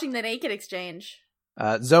just watching the naked exchange.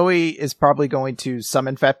 Zoe is probably going to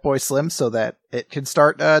summon Fatboy Slim so that it can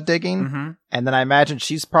start digging. And then I imagine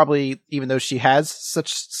she's probably, even though she has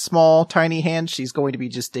such small, tiny hands, she's going to be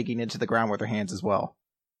just digging into the ground with her hands as well,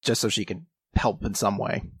 just so she can help in some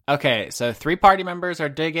way. Okay, so 3 party members are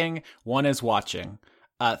digging, 1 is watching.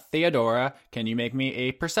 Theodora, can you make me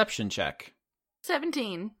a perception check?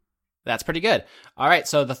 17. That's pretty good. All right,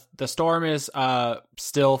 so the storm is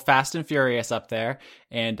still fast and furious up there,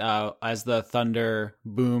 and as the thunder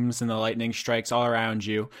booms and the lightning strikes all around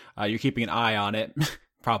you, you're keeping an eye on it,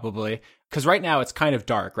 probably. Because right now it's kind of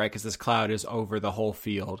dark, right? Because this cloud is over the whole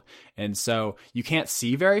field. And so you can't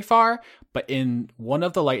see very far, but in one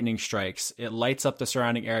of the lightning strikes, it lights up the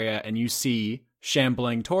surrounding area, and you see,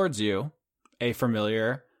 shambling towards you, a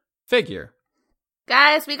familiar figure.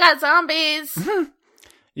 Guys, we got zombies!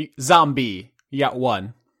 Zombie. You got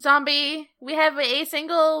 1. Zombie. We have a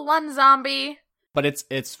single one zombie. But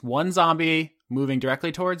it's one zombie moving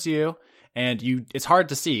directly towards you, and it's hard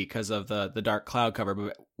to see because of the dark cloud cover,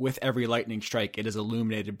 but with every lightning strike, it is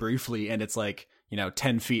illuminated briefly, and it's like,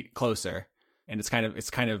 10 feet closer. And it's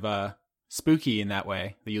kind of spooky in that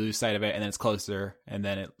way, that you lose sight of it, and then it's closer, and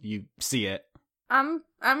then you see it. I'm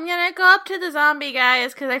gonna go up to the zombie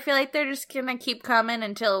guys, because I feel like they're just gonna keep coming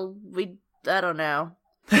until I don't know.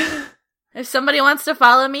 If somebody wants to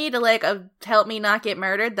follow me to, like, help me not get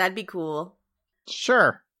murdered, that'd be cool.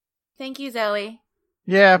 Sure. Thank you, Zoe.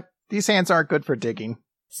 Yeah, these hands aren't good for digging.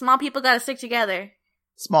 Small people gotta stick together.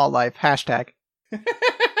 Small life. Hashtag.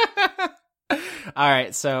 All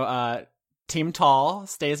right, so Team Tall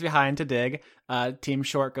stays behind to dig. Team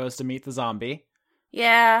Short goes to meet the zombie.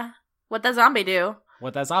 Yeah. What'd that zombie do?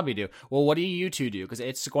 What that zombie do? Well, what do you two do? Because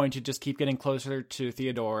it's going to just keep getting closer to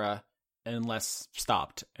Theodora unless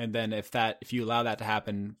stopped. And then if you allow that to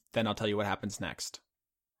happen, then I'll tell you what happens next.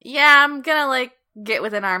 Yeah, I'm gonna, like, get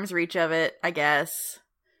within arm's reach of it, I guess.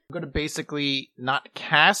 I'm going to basically not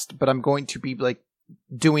cast, but I'm going to be, like,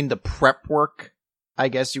 doing the prep work, I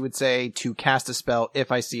guess you would say, to cast a spell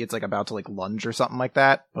if I see it's, like, about to, like, lunge or something like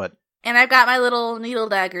that, but... And I've got my little needle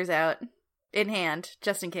daggers out in hand,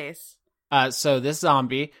 just in case. So this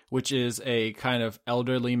zombie, which is a kind of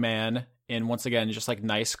elderly man in, once again, just like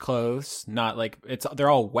nice clothes, not like they're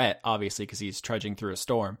all wet, obviously, because he's trudging through a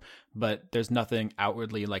storm, but there's nothing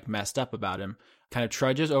outwardly like messed up about him. Kind of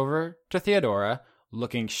trudges over to Theodora,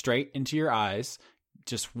 looking straight into your eyes,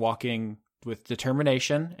 just walking with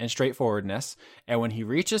determination and straightforwardness. And when he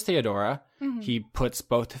reaches Theodora, he puts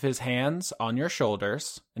both of his hands on your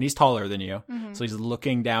shoulders, and he's taller than you, so he's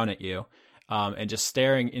looking down at you. And just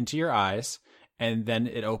staring into your eyes, and then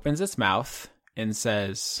it opens its mouth and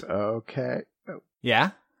says, Okay.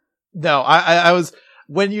 yeah? No, I was...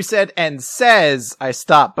 When you said, and says, I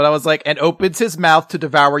stopped, but I was like, and opens his mouth to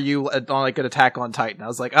devour you on, like, an Attack on Titan. I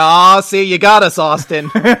was like, oh, see, you got us,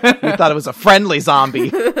 Austin. You thought it was a friendly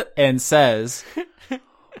zombie. And says,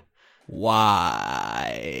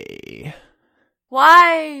 why?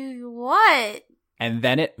 Why? What? And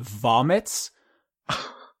then it vomits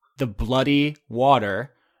the bloody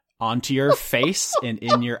water onto your face and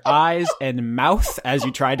in your eyes and mouth as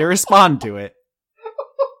you try to respond to it.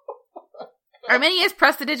 Arminius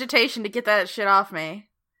prestidigitation to get that shit off me.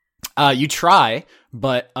 You try,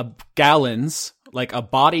 but a gallon's, like a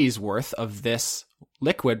body's worth of this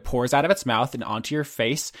liquid pours out of its mouth and onto your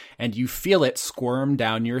face, and you feel it squirm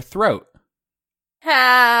down your throat.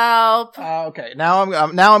 Help. Okay, now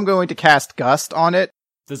I'm going to cast Gust on it.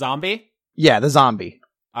 The zombie? Yeah, the zombie.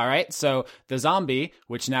 All right, so the zombie,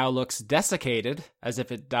 which now looks desiccated, as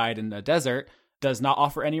if it died in a desert, does not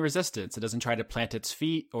offer any resistance. It doesn't try to plant its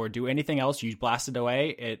feet or do anything else. You blast it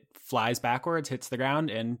away, it flies backwards, hits the ground,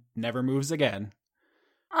 and never moves again.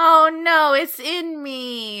 Oh no, it's in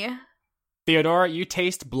me. Theodora, you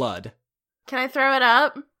taste blood. Can I throw it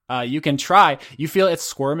up? You can try. You feel it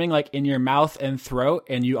squirming like in your mouth and throat,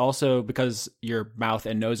 and you also, because your mouth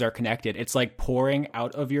and nose are connected, it's like pouring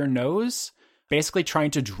out of your nose, basically trying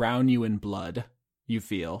to drown you in blood, you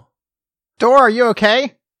feel. Dora, are you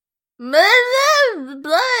okay? Blood.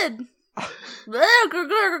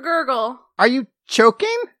 Gurgle. Are you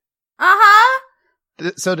choking? Uh-huh.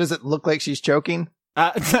 So does it look like she's choking?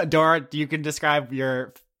 Dora, you can describe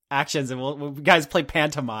your actions, and we'll guys play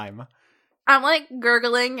pantomime. I'm like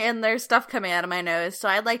gurgling and there's stuff coming out of my nose, so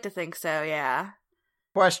I'd like to think so, yeah.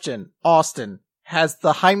 Question, Austin, has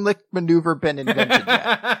the Heimlich maneuver been invented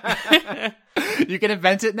yet? You can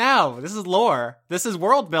invent it now. This is lore. This is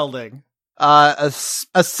world building. A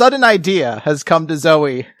sudden idea has come to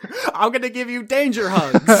Zoe. I'm gonna give you danger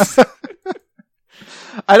hugs.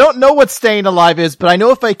 I don't know what staying alive is, but I know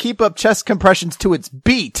if I keep up chest compressions to its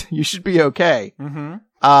beat, you should be okay. Mm-hmm.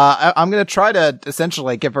 I'm gonna try to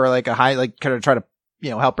essentially give her like a high, like kind of try to,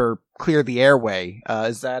 help her clear the airway.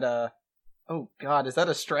 Is that oh god, is that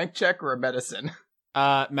a strength check or a medicine?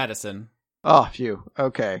 Medicine. Oh, phew.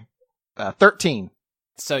 Okay. 13.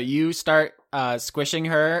 So you start squishing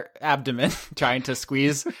her abdomen, trying to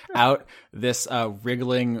squeeze out this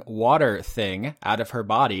wriggling water thing out of her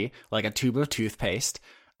body, like a tube of toothpaste.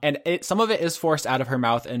 And some of it is forced out of her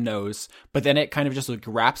mouth and nose, but then it kind of just like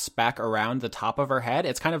wraps back around the top of her head.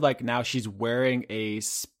 It's kind of like now she's wearing a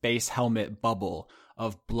space helmet bubble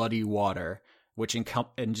of bloody water, which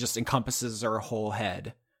just encompasses her whole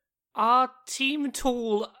head. Are Team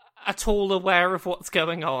Tall at all aware of what's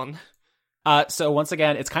going on? So once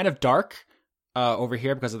again, it's kind of dark over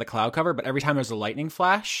here because of the cloud cover, but every time there's a lightning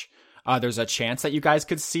flash, there's a chance that you guys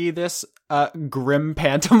could see this grim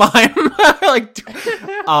pantomime.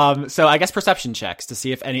 So I guess perception checks to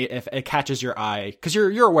see if it catches your eye, because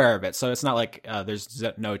you're aware of it, so it's not like there's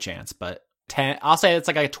no chance. But 10, I'll say it's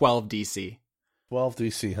like a 12 DC. 12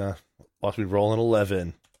 DC, huh? Watch me roll an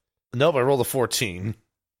 11. Nope, I rolled a 14.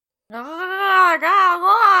 That's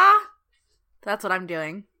what I'm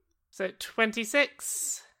doing. So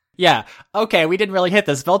 26. Yeah, okay, we didn't really hit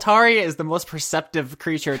this. Veltari is the most perceptive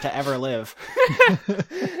creature to ever live.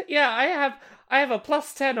 Yeah, I have a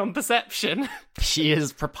 +10 on perception. She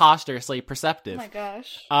is preposterously perceptive. Oh my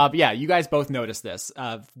gosh. Yeah, you guys both notice this.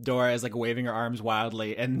 Dora is like waving her arms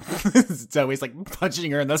wildly, and Zoe's like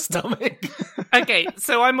punching her in the stomach. Okay,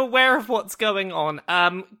 so I'm aware of what's going on.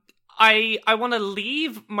 I want to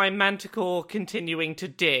leave my Manticore continuing to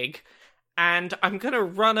dig, and I'm gonna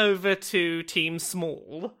run over to Team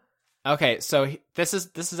Small. Okay, so this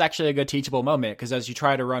is actually a good teachable moment, because as you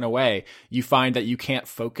try to run away, you find that you can't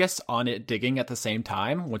focus on it digging at the same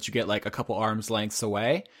time once you get like a couple arms lengths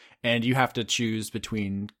away, and you have to choose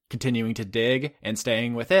between continuing to dig and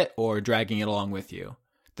staying with it or dragging it along with you.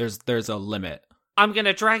 There's a limit. I'm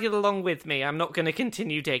gonna drag it along with me. I'm not gonna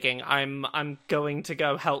continue digging. I'm going to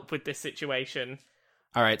go help with this situation.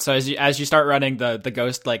 All right, so as you start running, the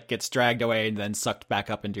ghost like gets dragged away and then sucked back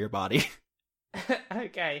up into your body.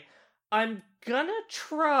 Okay. I'm gonna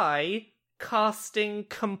try casting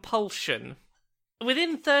Compulsion.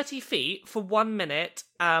 Within 30 feet, for 1 minute,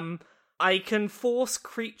 I can force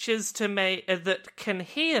creatures to that can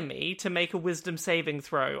hear me to make a wisdom saving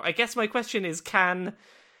throw. I guess my question is, can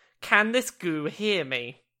this goo hear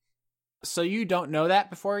me? So you don't know that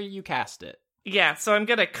before you cast it? Yeah, so I'm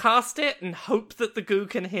gonna cast it and hope that the goo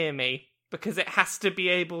can hear me, because it has to be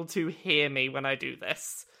able to hear me when I do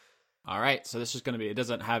this. All right, so this is going to be, it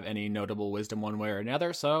doesn't have any notable wisdom one way or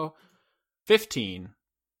another, so 15.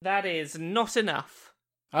 That is not enough.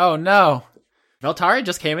 Oh no. Veltari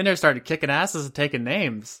just came in there and started kicking asses and taking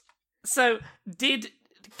names. So,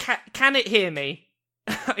 can it hear me?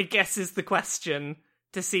 I guess is the question,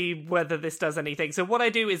 to see whether this does anything. So what I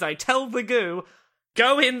do is I tell the goo,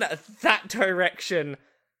 go in that direction,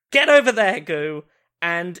 get over there, goo,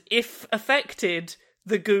 and if affected,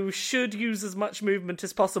 the goo should use as much movement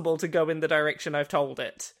as possible to go in the direction I've told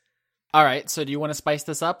it. All right, so do you want to spice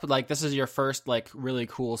this up? Like, this is your first, like, really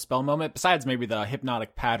cool spell moment, besides maybe the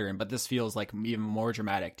hypnotic pattern, but this feels, like, even more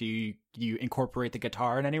dramatic. Do you incorporate the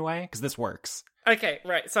guitar in any way? Because this works. Okay,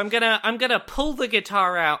 right, so I'm gonna pull the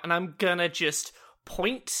guitar out, and I'm gonna just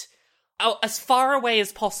point out as far away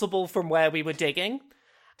as possible from where we were digging,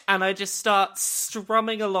 and I just start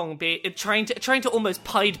strumming along, trying to almost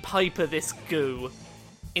Pied Piper this goo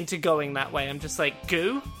into going that way. I'm just like,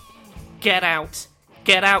 goo, get out,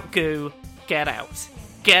 goo, get out,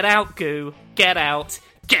 get out, goo, get out,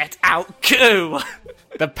 goo.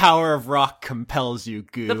 The power of rock compels you,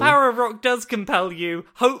 goo. The power of rock does compel you.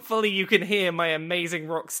 Hopefully you can hear my amazing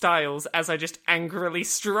rock styles as I just angrily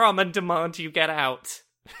strum and demand you get out.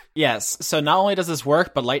 Yes, so not only does this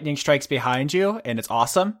work, but lightning strikes behind you, and it's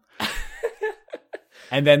awesome.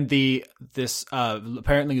 And then this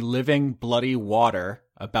apparently living bloody water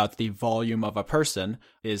about the volume of a person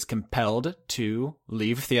is compelled to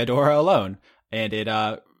leave Theodora alone. And it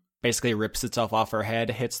basically rips itself off her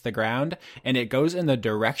head, hits the ground, and it goes in the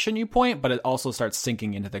direction you point, but it also starts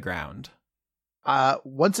sinking into the ground.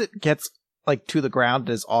 Once it gets like to the ground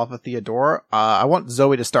and is off of Theodora, I want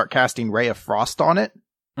Zoe to start casting Ray of Frost on it.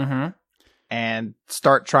 Mm-hmm. And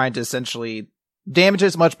start trying to essentially damage it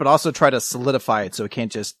as much, but also try to solidify it so it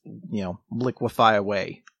can't just, liquefy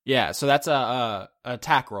away. Yeah, so that's a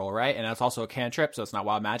attack roll, right? And that's also a cantrip, so it's not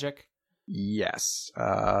wild magic? Yes.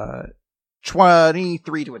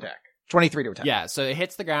 23 to attack. 23 to attack. Yeah, so it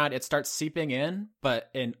hits the ground, it starts seeping in,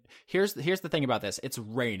 and here's the thing about this. It's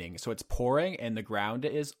raining, so it's pouring, and the ground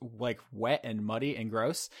is like wet and muddy and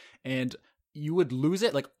gross, and you would lose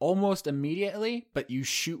it like almost immediately, but you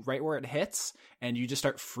shoot right where it hits, and you just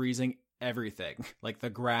start freezing everything, like the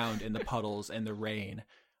ground and the puddles and the rain.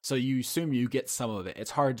 So you assume you get some of it. It's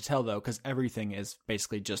hard to tell, though, because everything is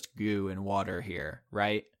basically just goo and water here,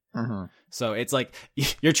 right? Mm-hmm. So it's like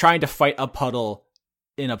you're trying to fight a puddle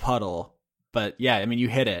in a puddle. But yeah, I mean, you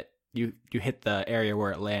hit it. You hit the area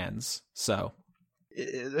where it lands. So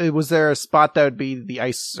was there a spot that would be the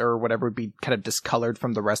ice or whatever would be kind of discolored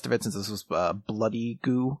from the rest of it, since this was bloody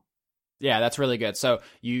goo? Yeah, that's really good. So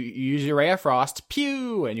you use your Ray of Frost,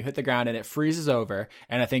 pew, and you hit the ground and it freezes over.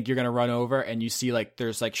 And I think you're going to run over and you see like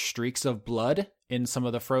there's like streaks of blood in some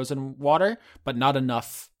of the frozen water, but not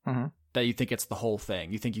enough that you think it's the whole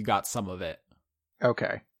thing. You think you got some of it.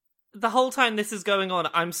 Okay. The whole time this is going on,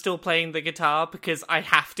 I'm still playing the guitar because I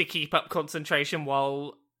have to keep up concentration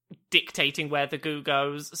while dictating where the goo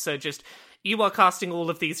goes. So just, you are casting all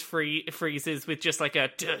of these freezes with just like a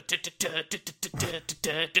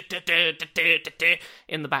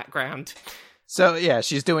in the background. So yeah,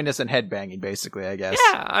 she's doing this in headbanging, basically, I guess.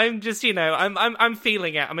 Yeah, I'm just, I'm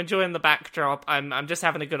feeling it. I'm enjoying the backdrop. I'm just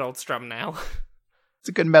having a good old strum now. It's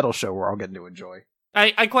a good metal show we're all getting to enjoy.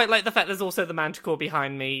 I quite like the fact there's also the Manticore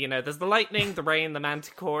behind me. There's the lightning, the rain, the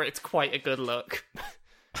Manticore. It's quite a good look.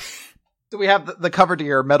 So we have the cover to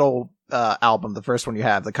your metal album, the first one you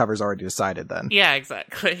have, the cover's already decided then. Yeah,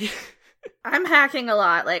 exactly. I'm hacking a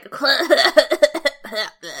lot, like,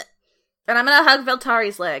 and I'm gonna hug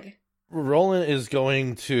Veltari's leg. Roland is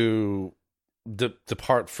going to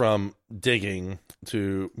depart from digging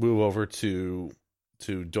to move over to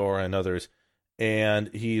Dora and others,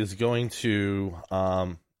 and he is going to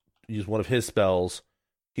use one of his spells.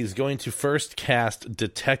 He's going to first cast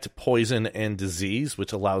Detect Poison and Disease,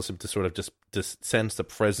 which allows him to sort of just sense the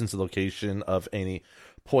presence and location of any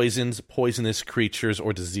poisons, poisonous creatures,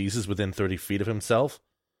 or diseases within 30 feet of himself.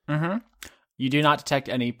 Mm-hmm. You do not detect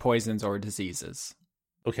any poisons or diseases.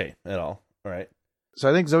 Okay, at all. All right. So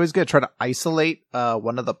I think Zoe's going to try to isolate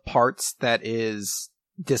one of the parts that is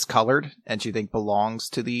discolored and she think belongs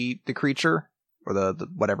to the creature or the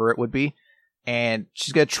whatever it would be. And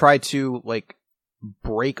she's going to try to like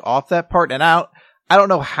break off that part. And I don't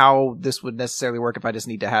know how this would necessarily work if I just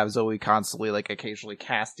need to have Zoe constantly like occasionally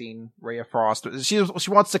casting Ray of Frost. She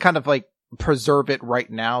wants to kind of like preserve it right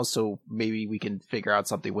now so maybe we can figure out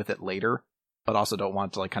something with it later. But also don't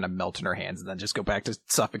want to like kind of melt in her hands and then just go back to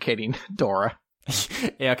suffocating Dora.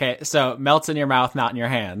 Yeah, okay. So melts in your mouth, not in your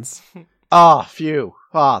hands. Ah, phew.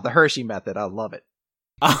 Ah, the Hershey method. I love it.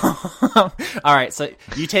 All right, so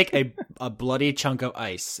you take a bloody chunk of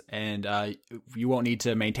ice, and you won't need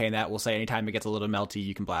to maintain that. We'll say anytime it gets a little melty,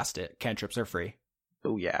 you can blast it. Cantrips are free.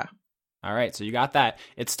 Oh, yeah. All right, so you got that.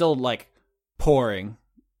 It's still, like, pouring.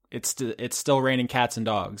 It's still raining cats and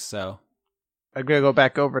dogs, so... I'm gonna go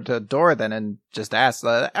back over to Dora then and just ask,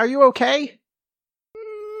 are you okay?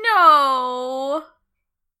 No.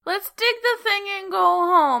 Let's dig the thing and go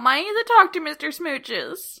home. I need to talk to Mr.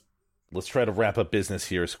 Smooches. Let's try to wrap up business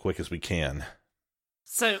here as quick as we can.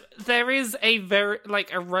 So there is a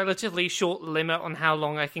relatively short limit on how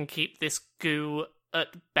long I can keep this goo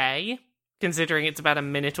at bay, considering it's about a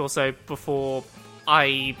minute or so before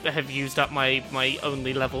I have used up my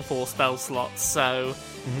only level 4 spell slots. So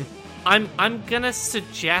I'm gonna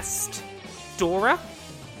suggest, Dora,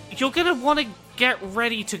 you're gonna want to get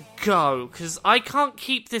ready to go, because I can't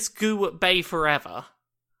keep this goo at bay forever.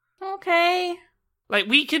 Okay. Like,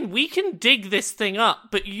 we can dig this thing up,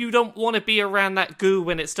 but you don't want to be around that goo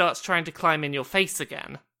when it starts trying to climb in your face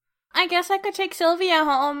again. I guess I could take Sylvia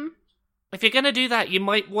home. If you're gonna do that, you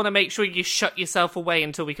might want to make sure you shut yourself away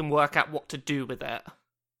until we can work out what to do with it.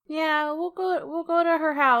 Yeah, we'll go to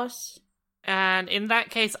her house. And in that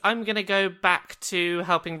case, I'm gonna go back to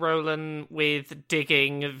helping Roland with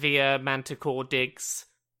digging via Manticore digs.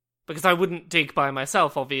 Because I wouldn't dig by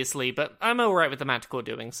myself, obviously, but I'm alright with the Manticore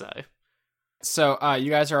doing so. So you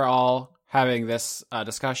guys are all having this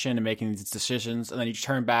discussion and making these decisions, and then you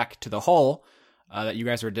turn back to the hole that you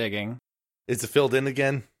guys were digging. Is it filled in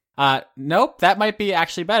again? Nope, that might be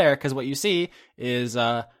actually better, because what you see is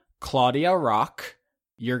Claudia Rock,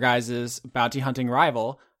 your guys' bounty hunting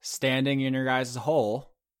rival, standing in your guys'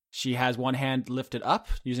 hole. She has one hand lifted up,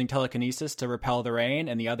 using telekinesis to repel the rain,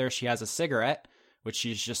 and the other she has a cigarette, which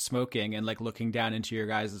she's just smoking and like looking down into your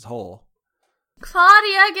guys' hole.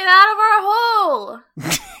 Claudia, get out of our hole!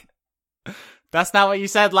 That's not what you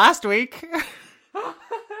said last week.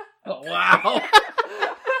 Wow.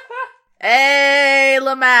 Hey,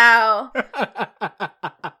 Lamau.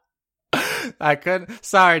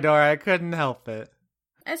 Sorry, Dora, I couldn't help it.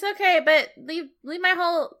 It's okay, but leave my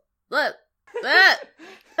hole. Look.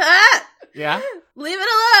 Yeah? Leave it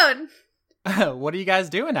alone. What are you guys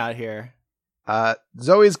doing out here?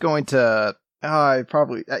 Zoe's going to,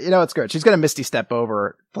 probably, it's good. She's going to Misty Step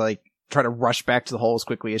over, like, try to rush back to the hole as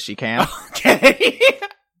quickly as she can. Okay.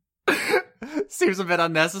 Seems a bit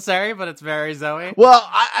unnecessary, but it's very Zoe. Well,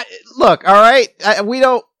 look, all right.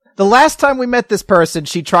 The last time we met this person,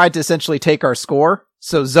 she tried to essentially take our score.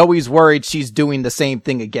 So Zoe's worried she's doing the same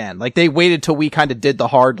thing again. Like, they waited till we kind of did the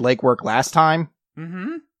hard legwork last time.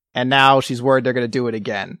 Mm-hmm. And now she's worried they're going to do it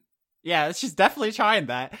again. Yeah, she's definitely trying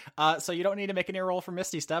that. So you don't need to make any roll for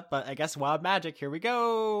Misty Step, but I guess Wild Magic, here we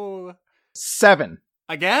go. 7.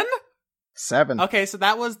 Again? 7. Okay, so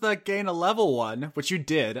that was the gain a level one, which you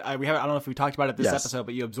did. I don't know if we talked about it this episode,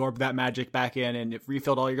 but you absorbed that magic back in and it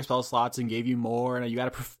refilled all your spell slots and gave you more, and you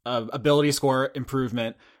got a ability score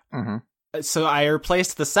improvement. Mm-hmm. So I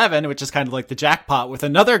replaced the 7, which is kind of like the jackpot, with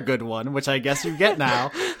another good one, which I guess you get now.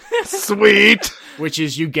 Sweet! Which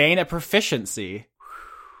is you gain a proficiency.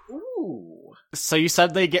 Ooh. So you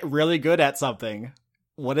suddenly get really good at something.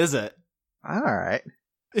 What is it? All right.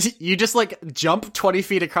 You just like jump 20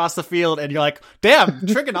 feet across the field and you're like, damn,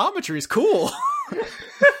 trigonometry is cool.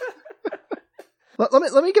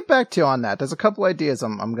 Let me get back to you on that. There's a couple ideas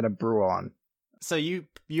I'm going to brew on. So you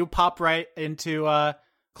pop right into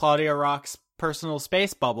Claudia Rock's personal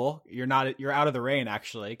space bubble. You're out of the rain,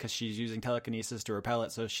 actually, because she's using telekinesis to repel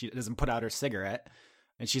it so she doesn't put out her cigarette.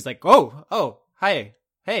 And she's like, oh, hi,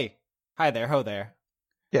 hey, hi there, ho there.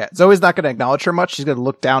 Yeah, Zoe's not going to acknowledge her much. She's going to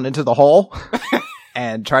look down into the hole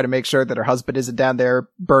and try to make sure that her husband isn't down there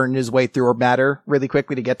burning his way through her matter really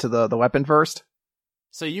quickly to get to the weapon first.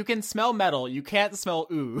 So you can smell metal. You can't smell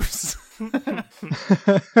ooze.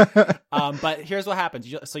 But here's what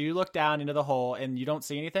happens. So you look down into the hole and you don't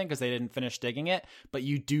see anything because they didn't finish digging it, but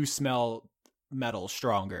you do smell metal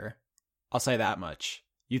stronger. I'll say that much.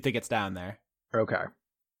 You think it's down there. Okay.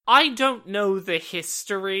 I don't know the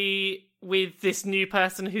history with this new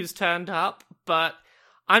person who's turned up, but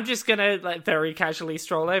I'm just gonna like very casually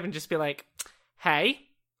stroll over and just be like, hey,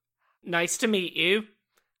 nice to meet you.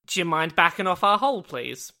 Do you mind backing off our hole,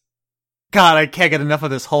 please? God, I can't get enough of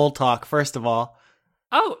this hole talk, first of all.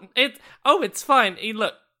 It's fine.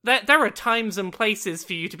 Look, there are times and places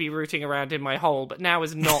for you to be rooting around in my hole, but now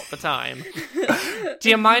is not the time. Do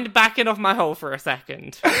you mind backing off my hole for a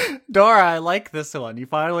second? Dora, I like this one. You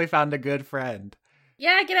finally found a good friend.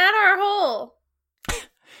 Yeah, get out of our hole.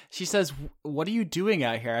 She says, what are you doing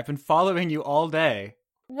out here? I've been following you all day.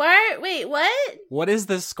 What? Wait, what? What is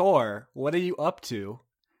the score? What are you up to?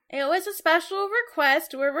 It was a special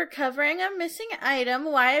request. We're recovering a missing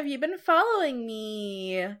item. Why have you been following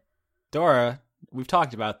me? Dora, we've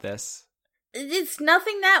talked about this. It's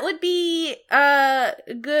nothing that would be,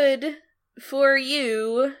 good for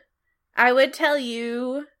you. I would tell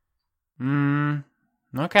you.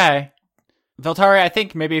 Okay. Veltari, I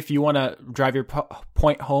think maybe if you want to drive your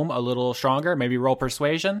point home a little stronger, maybe roll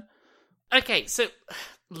persuasion. Okay, so,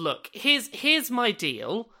 look, here's my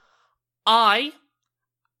deal.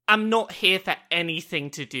 I'm not here for anything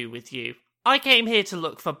to do with you. I came here to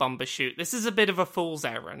look for Bumbershoot. This is a bit of a fool's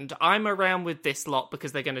errand. I'm around with this lot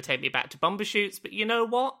because they're going to take me back to Bumbershoots, but you know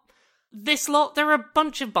what? This lot, they're a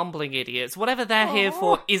bunch of bumbling idiots. Whatever they're here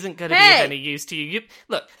for isn't going to be of any use to you.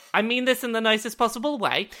 Look, I mean this in the nicest possible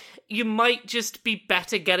way. You might just be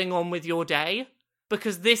better getting on with your day,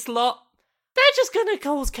 because this lot, they're just going to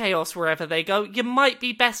cause chaos wherever they go. You might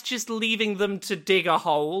be best just leaving them to dig a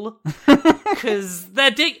hole. Because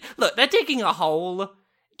they're digging a hole.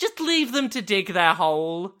 Just leave them to dig their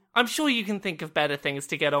hole. I'm sure you can think of better things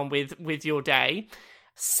to get on with your day.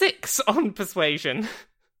 6 on persuasion.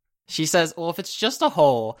 She says, well, if it's just a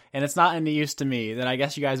hole and it's not any use to me, then I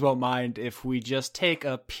guess you guys won't mind if we just take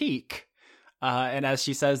a peek. And as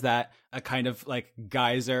she says that, a kind of like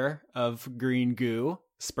geyser of green goo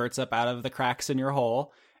spurts up out of the cracks in your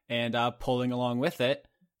hole, and pulling along with it,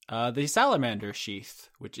 the salamander sheath,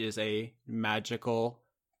 which is a magical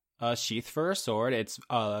sheath for a sword.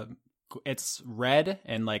 It's red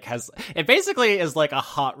and like it basically is like a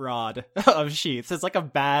hot rod of sheaths. It's like a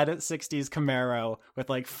bad 60s Camaro with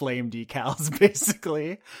like flame decals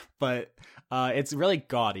basically, but it's really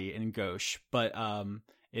gaudy and gauche, but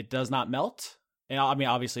it does not melt. And I mean,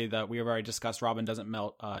 obviously we've already discussed Robin doesn't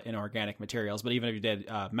melt inorganic materials, but even if you did,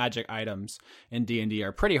 magic items in D&D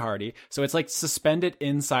are pretty hardy. So it's like suspended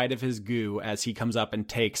inside of his goo as he comes up and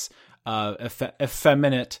takes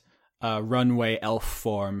effeminate runway elf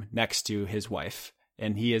form next to his wife.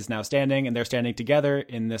 And he is now standing, and they're standing together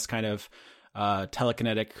in this kind of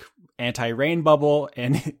telekinetic anti-rain bubble,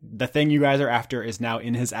 and the thing you guys are after is now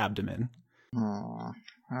in his abdomen.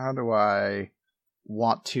 How do I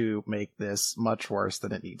want to make this much worse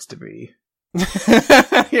than it needs to be?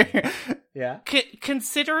 Yeah.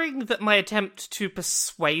 Considering that my attempt to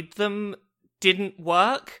persuade them didn't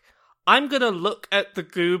work, I'm gonna look at the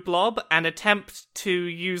goo blob and attempt to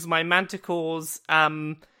use my Manticore's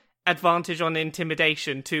advantage on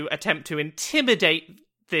intimidation to attempt to intimidate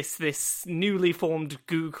this newly formed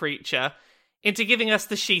goo creature into giving us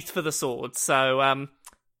the sheath for the sword. So,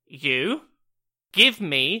 you give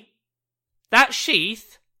me that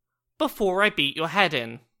sheath before I beat your head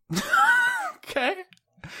in. Okay.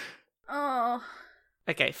 Oh.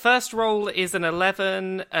 Okay, first roll is an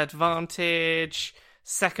 11, advantage.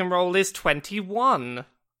 Second roll is 21.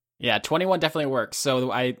 Yeah, 21 definitely works. So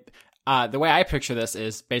the way I picture this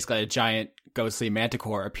is basically a giant ghostly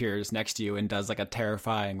manticore appears next to you and does like a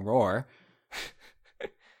terrifying roar.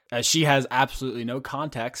 She has absolutely no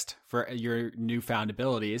context for your newfound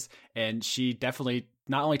abilities, and she definitely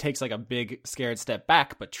not only takes like a big scared step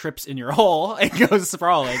back, but trips in your hole and goes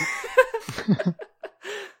sprawling.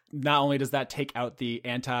 Not only does that take out the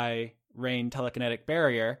anti-rain telekinetic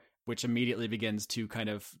barrier, which immediately begins to kind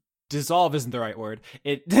of dissolve isn't the right word.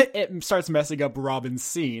 It starts messing up Robin's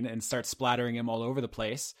scene and starts splattering him all over the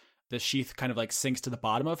place. The sheath kind of like sinks to the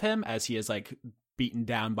bottom of him as he is like beaten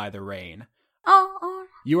down by the rain. Oh.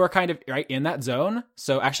 You are kind of right in that zone.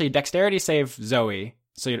 So actually, dexterity save Zoe.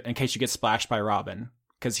 So in case you get splashed by Robin,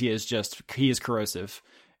 because he is corrosive.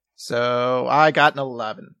 So I got an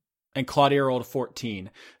 11. And Claudia rolled a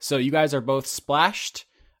 14. So you guys are both splashed.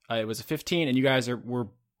 It was a 15, and you guys were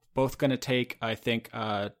both going to take, I think,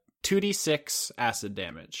 2d6 acid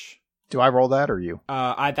damage. Do I roll that or you?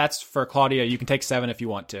 That's for Claudia. You can take 7 if you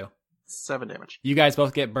want to. 7 damage. You guys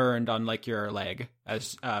both get burned on like your leg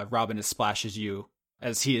as Robin splashes you,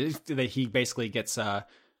 as he basically gets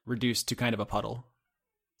reduced to kind of a puddle.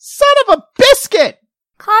 Son of a biscuit!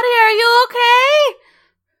 Claudia, are you okay?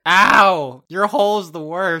 Ow! Your hole's the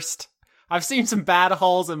worst. I've seen some bad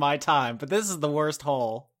holes in my time, but this is the worst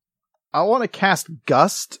hole. I want to cast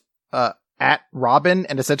Gust at Robin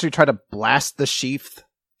and essentially try to blast the sheath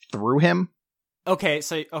through him. Okay.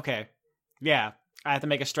 Yeah. I have to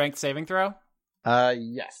make a strength saving throw?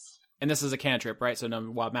 Yes. And this is a cantrip, right? So no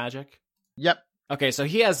wild magic? Yep. Okay, so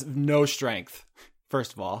he has no strength.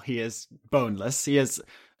 First of all, he is boneless. He is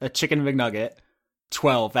a chicken McNugget.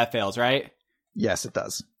 12, that fails, right? Yes, it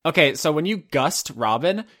does. Okay, so when you gust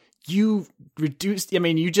Robin, you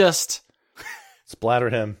just... Splatter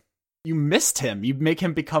him. You missed him. You make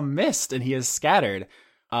him become mist, and he is scattered.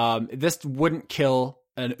 This wouldn't kill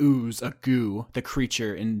an ooze, a goo, the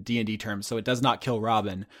creature in D&D terms, so it does not kill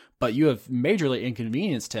Robin. But you have majorly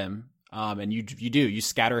inconvenienced him, and you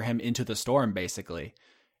scatter him into the storm, basically.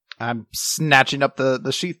 I'm snatching up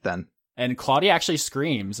the sheath then. And Claudia actually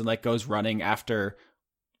screams and like goes running after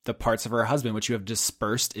the parts of her husband, which you have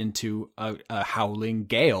dispersed into a howling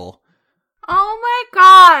gale. Oh my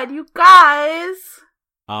god, you guys!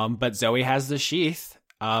 But Zoe has the sheath.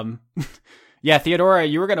 Yeah, Theodora,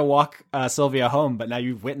 you were gonna walk Sylvia home, but now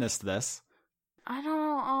you've witnessed this. I don't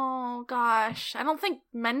know. Oh gosh, I don't think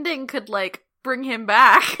mending could like bring him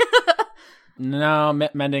back. No,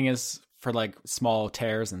 mending is for like small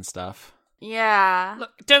tears and stuff. Yeah.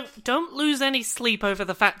 Look, don't lose any sleep over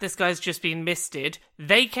the fact this guy's just been misted.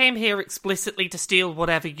 They came here explicitly to steal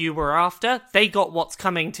whatever you were after. They got what's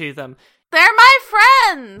coming to them. They're my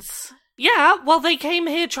friends! Yeah, well, they came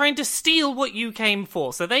here trying to steal what you came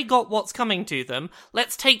for, so they got what's coming to them.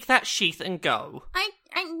 Let's take that sheath and go.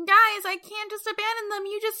 Guys, I can't just abandon them.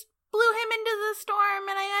 You just blew him into the storm,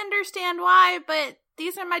 and I understand why, but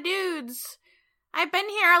these are my dudes. I've been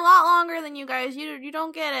here a lot longer than you guys. You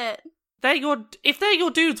don't get it. If they're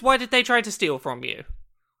your dudes, why did they try to steal from you?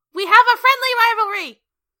 We have a friendly rivalry!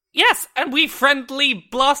 Yes, and we friendly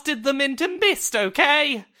blasted them into mist,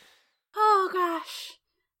 okay? Oh gosh.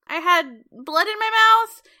 I had blood in my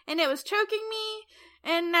mouth, and it was choking me,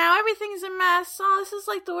 and now everything's a mess. Oh, this is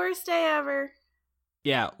like the worst day ever.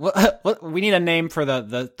 Yeah, we need a name for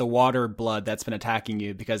the water blood that's been attacking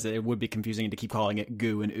you, because it would be confusing to keep calling it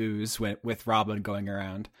goo and ooze with Robin going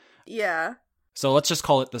around. Yeah. So let's just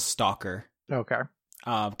call it the Stalker. Okay.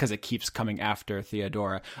 Because it keeps coming after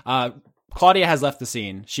Theodora. Claudia has left the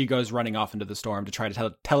scene. She goes running off into the storm to try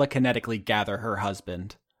to telekinetically gather her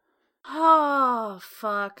husband. Oh,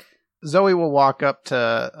 fuck. Zoe will walk up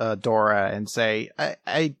to Dora and say,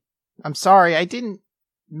 I'm sorry, I didn't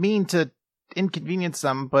mean to inconvenience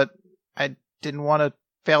them, but I didn't want to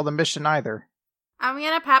fail the mission either. I'm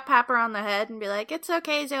gonna pat her on the head and be like, it's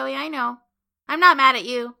okay, Zoe, I know. I'm not mad at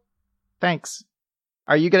you. Thanks.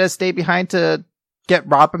 Are you gonna stay behind to get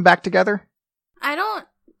Robin back together? I don't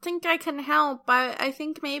think I can help. I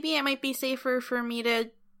think maybe it might be safer for me to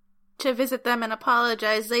visit them and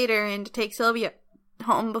apologize later and to take Sylvia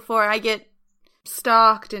home before I get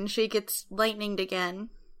stalked and she gets lightninged again.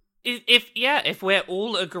 If we're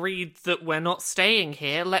all agreed that we're not staying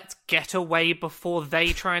here, let's get away before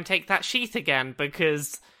they try and take that sheath again,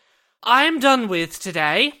 because I'm done with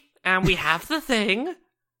today, and we have the thing,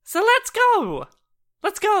 so let's go!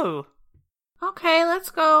 Let's go! Okay,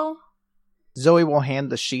 let's go. Zoe will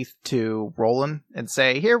hand the sheath to Roland and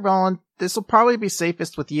say, here, Roland, this will probably be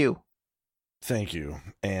safest with you. Thank you,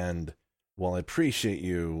 and while I appreciate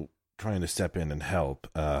you trying to step in and help,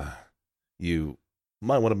 you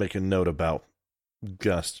might want to make a note about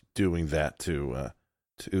Gust doing that to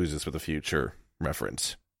Oozes for the future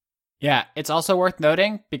reference. Yeah, it's also worth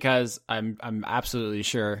noting, because I'm absolutely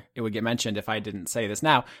sure it would get mentioned if I didn't say this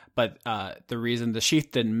now, but the reason the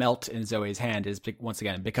sheath didn't melt in Zoe's hand is, once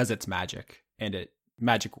again, because it's magic, and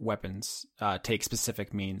magic weapons take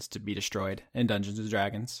specific means to be destroyed in Dungeons &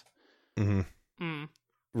 Dragons. Mm-hmm.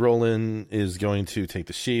 Roland is going to take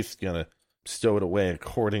the sheath, going to stow it away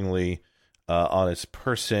accordingly on its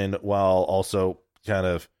person, while also kind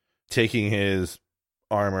of taking his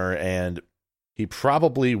armor, and he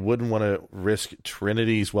probably wouldn't want to risk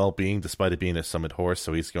Trinity's well-being despite it being a summoned horse,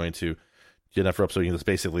 so he's going to get enough rope so he can just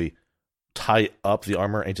basically tie up the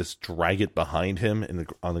armor and just drag it behind him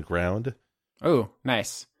on the ground Oh,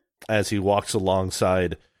 nice. as he walks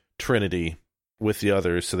alongside Trinity with the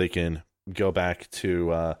others, so they can go back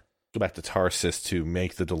to Tarsus to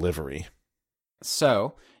make the delivery.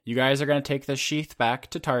 So, you guys are going to take the sheath back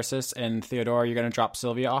to Tarsus, and Theodora, you're going to drop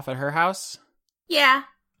Sylvia off at her house? Yeah.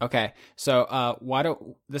 Okay, so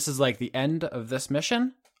this is like the end of this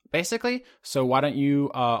mission, basically. So why don't you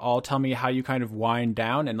all tell me how you kind of wind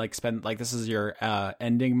down and like spend, like, this is your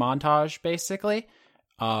ending montage, basically.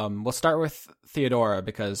 We'll start with Theodora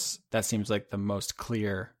because that seems like the most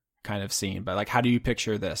clear kind of scene. But like, how do you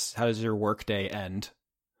picture this? How does your workday end?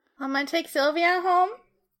 I'm gonna take Sylvia home,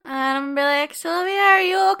 and I'm gonna be like, Sylvia, are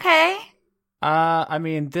you okay? I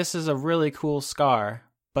mean, this is a really cool scar,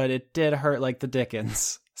 but it did hurt like the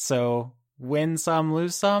dickens. So, win some,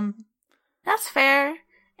 lose some? That's fair.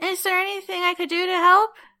 Is there anything I could do to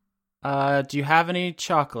help? Do you have any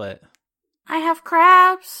chocolate? I have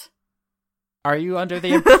crabs. Are you under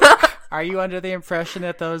the impression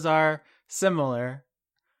that those are similar?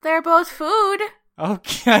 They're both food.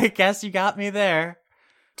 Okay, I guess you got me there.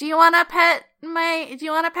 Do you want to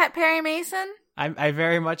pet Perry Mason? I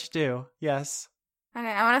very much do. Yes. Okay,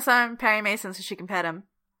 I want to summon Perry Mason so she can pet him.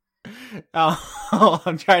 Oh,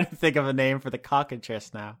 I'm trying to think of a name for the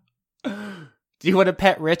cockatrice now. Do you want to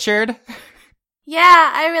pet Richard?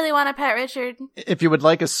 Yeah, I really want to pet Richard. If you would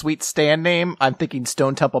like a sweet stand name, I'm thinking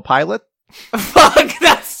Stone Temple Pilot. Fuck,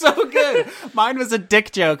 that's so good. Mine was a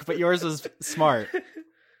dick joke, but yours was smart.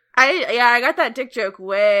 I got that dick joke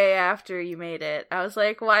way after you made it. I was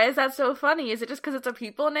like, why is that so funny? Is it just because it's a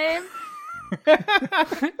people name?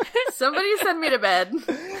 Somebody send me to bed.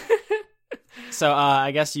 So,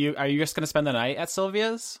 I guess are you just gonna spend the night at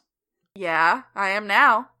Sylvia's? Yeah, I am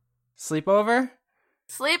now. Sleepover?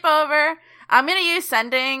 Sleepover. I'm gonna use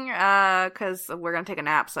sending, cause we're gonna take a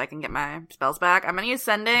nap so I can get my spells back. I'm gonna use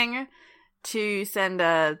sending to send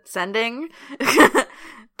sending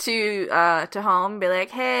to home, be like,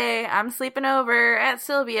 hey, I'm sleeping over at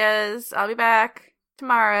Sylvia's. I'll be back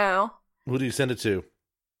tomorrow. Who do you send it to?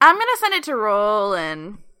 I'm gonna send it to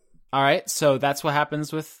Roland. All right, so that's what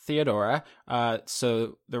happens with Theodora.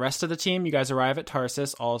 So the rest of the team, you guys arrive at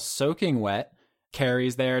Tarsus, all soaking wet.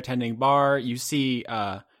 Carrie's there attending bar. You see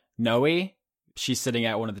Noe. She's sitting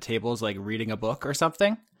at one of the tables, like reading a book or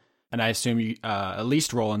something. And I assume at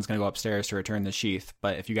least Roland's going to go upstairs to return the sheath.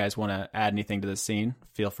 But if you guys want to add anything to the scene,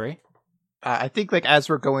 feel free. I think like as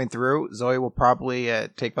we're going through, Zoe will probably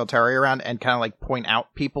take Valteri around and kind of like point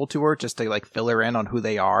out people to her just to like fill her in on who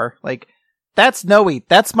they are. Like, that's Noe.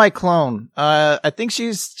 That's my clone. I think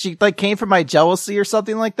she like came from my jealousy or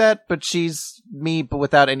something like that, but she's me, but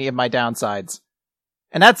without any of my downsides.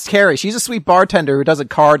 And that's Carrie. She's a sweet bartender who doesn't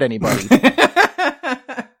card anybody.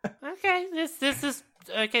 Okay, this is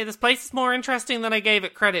okay. This place is more interesting than I gave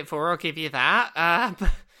it credit for. I'll give you that.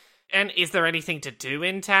 And is there anything to do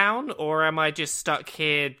in town, or am I just stuck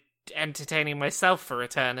here entertaining myself for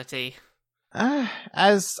eternity?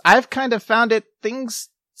 As I've kind of found it, things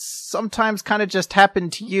sometimes kind of just happen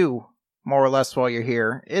to you, more or less, while you're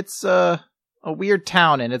here. It's a weird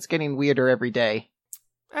town, and it's getting weirder every day.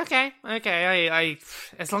 Okay. I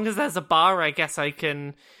as long as there's a bar, I guess I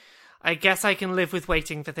can live with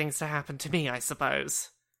waiting for things to happen to me, I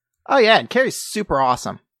suppose. Oh yeah, and Carrie's super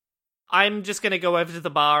awesome. I'm just gonna go over to the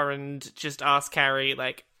bar and just ask Carrie,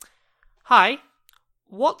 like, hi,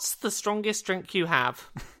 what's the strongest drink you have?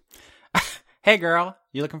 Hey girl,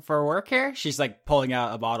 you looking for work here? She's like pulling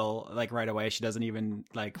out a bottle like right away. She doesn't even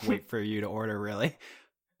like wait for you to order, really.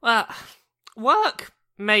 Work?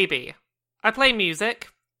 Maybe. I play music.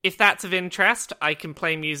 If that's of interest, I can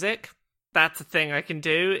play music. That's a thing I can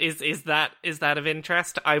do. Is that of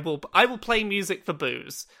interest? I will play music for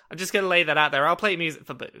booze. I'm just gonna lay that out there. I'll play music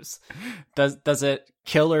for booze. Does it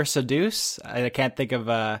kill or seduce? I can't think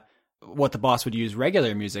of what the boss would use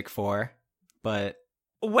regular music for, but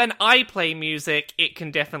when I play music, it can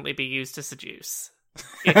definitely be used to seduce.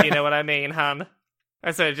 If you know what I mean, hun.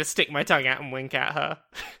 I sort of just stick my tongue out and wink at her.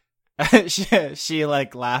 she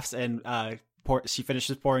like laughs and she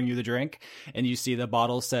finishes pouring you the drink, and you see the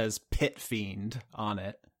bottle says Pit Fiend on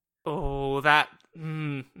it. Oh, that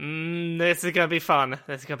this is gonna be fun.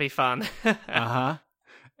 Uh-huh.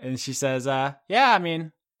 And she says, yeah, I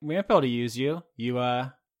mean, we might be able to use you. You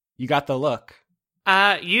got the look.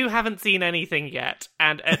 You haven't seen anything yet,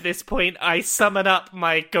 and at this point I summon up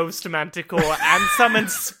my Ghost Manticore and summon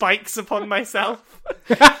spikes upon myself.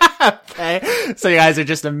 Okay, so you guys are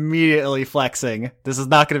just immediately flexing. This is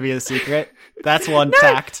not going to be a secret. That's one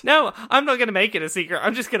tact. No, I'm not going to make it a secret.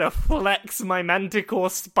 I'm just going to flex my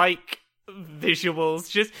Manticore spike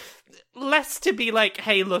visuals. Just Less to be like,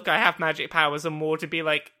 hey, look, I have magic powers, and more to be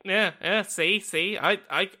like, see,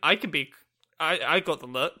 I can be, I got the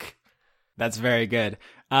look. That's very good.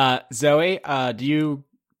 Zoe, do you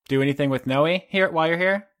do anything with Noe here while you're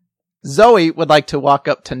here? Zoe would like to walk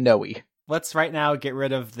up to Noe. Let's right now get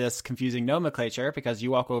rid of this confusing nomenclature, because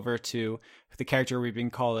you walk over to the character we've been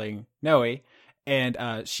calling Noe,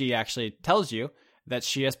 and she actually tells you that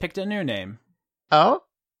she has picked a new name. Oh?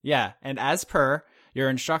 Yeah, and as per your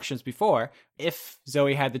instructions before, if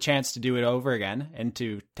Zoe had the chance to do it over again and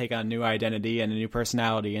to take on a new identity and a new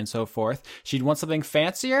personality and so forth, she'd want something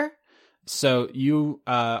fancier. So you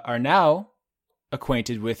are now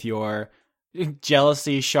acquainted with your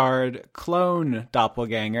jealousy shard clone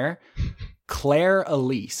doppelganger, Claire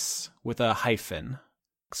Elise, with a hyphen.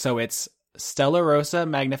 So it's Stella Rosa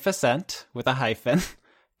Magnificent with a hyphen,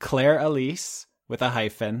 Claire Elise with a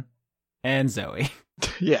hyphen, and Zoe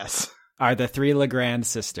Yes. are the three Legrand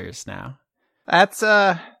sisters now. That's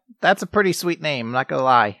a pretty sweet name, I'm not gonna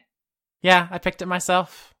lie. Yeah, I picked it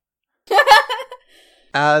myself.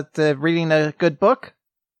 Reading a good book?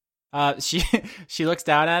 She looks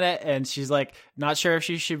down at it and she's like, not sure if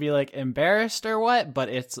she should be like embarrassed or what, but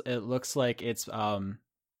it looks like it's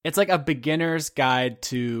like a beginner's guide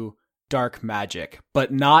to dark magic,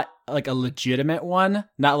 but not like a legitimate one,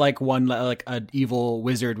 not like one like an evil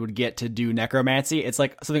wizard would get to do necromancy. It's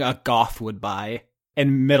like something a goth would buy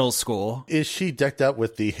in middle school. Is she decked out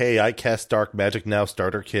with the "Hey, I cast dark magic now"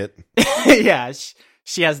 starter kit? Yeah,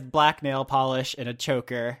 she has black nail polish and a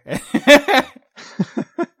choker.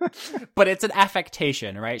 But it's an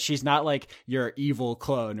affectation, right? She's not like your evil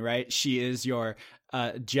clone, right? She is your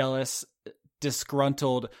jealous,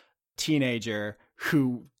 disgruntled teenager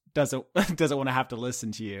who doesn't want to have to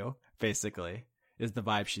listen to you, basically, is the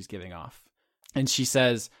vibe she's giving off. And she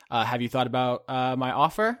says, have you thought about my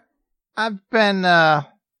offer? I've been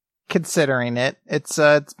considering it. It's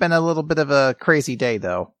been a little bit of a crazy day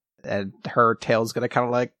though. And her tail's gonna kind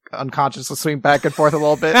of like unconsciously swing back and forth a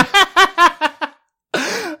little bit.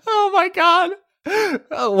 Oh my god.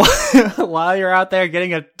 While you're out there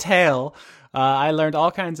getting a tail, I learned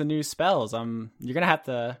all kinds of new spells. You're gonna have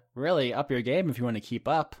to really up your game if you want to keep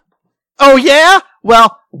up. Oh yeah?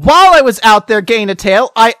 Well, while I was out there getting a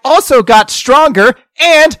tail, I also got stronger,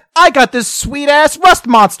 and I got this sweet-ass rust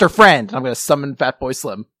monster friend. I'm gonna summon Fatboy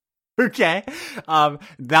Slim. Okay.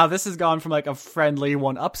 Now this has gone from like a friendly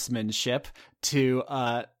one-upsmanship to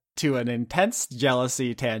an intense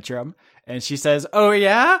jealousy tantrum. And she says, oh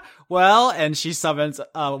yeah? Well, and she summons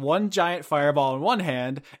one giant fireball in one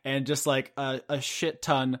hand and just like a shit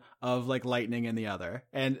ton of like lightning in the other.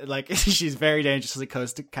 And like she's very dangerously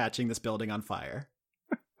close to catching this building on fire.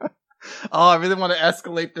 Oh, I really want to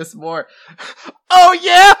escalate this more. Oh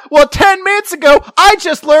yeah? Well, 10 minutes ago, I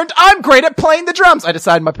just learned I'm great at playing the drums. I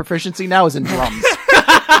decided my proficiency now is in drums.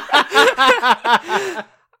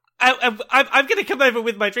 I'm going to come over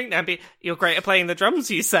with my drink now and be, you're great at playing the drums,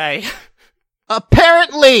 you say?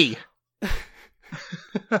 Apparently!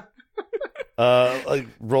 Like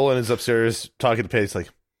Roland is upstairs talking to Paige, like,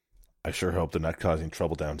 I sure hope they're not causing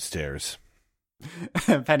trouble downstairs.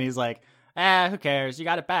 Penny's like, who cares? You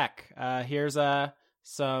got it back. Here's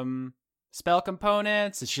some spell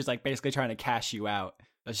components. And she's like basically trying to cash you out.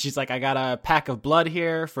 She's like, I got a pack of blood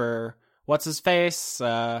here for what's his face.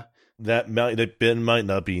 That might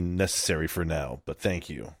not be necessary for now, but thank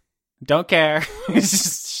you. Don't care.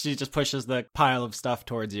 She just pushes the pile of stuff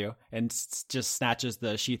towards you and just snatches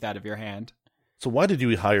the sheath out of your hand. So why did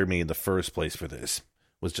you hire me in the first place for this?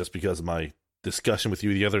 Was just because of my discussion with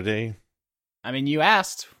you the other day? I mean, you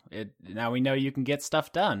asked. Now we know you can get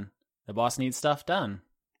stuff done. The boss needs stuff done.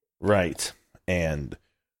 Right. And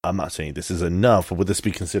I'm not saying this is enough, but would this be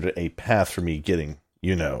considered a path for me getting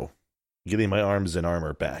my arms and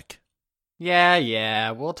armor back? Yeah,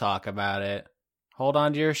 we'll talk about it. Hold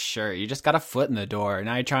on to your shirt. You just got a foot in the door.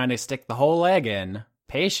 Now you're trying to stick the whole leg in.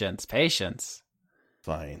 Patience.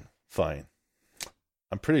 Fine.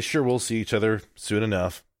 I'm pretty sure we'll see each other soon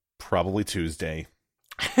enough. Probably Tuesday.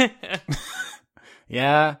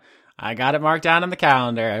 Yeah, I got it marked down on the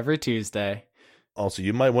calendar every Tuesday. Also,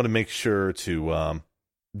 you might want to make sure to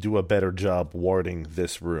do a better job warding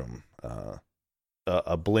this room.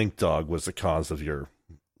 A blink dog was the cause of your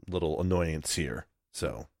little annoyance here.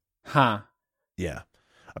 So, huh? Yeah,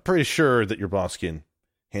 I'm pretty sure that your boss can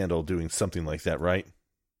handle doing something like that, right?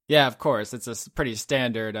 Yeah, of course. It's a pretty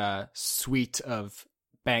standard suite of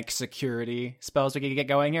bank security spells we could get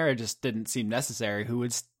going here. It just didn't seem necessary. Who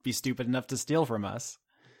would be stupid enough to steal from us?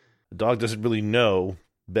 The dog doesn't really know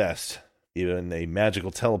best. Even a magical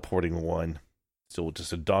teleporting one. Still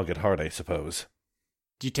just a dog at heart, I suppose.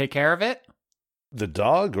 Do you take care of it? The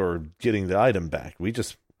dog or getting the item back? We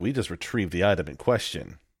just retrieved the item in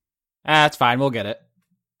question. That's fine. We'll get it.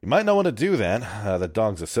 You might not want to do that. The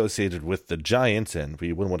dog's associated with the giants, and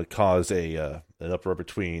we wouldn't want to cause an uproar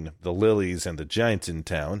between the lilies and the giants in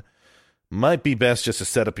town. Might be best just to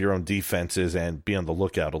set up your own defenses and be on the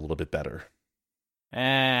lookout a little bit better.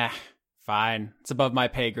 Fine. It's above my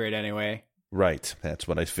pay grade anyway. Right, that's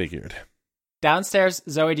what I figured. Downstairs,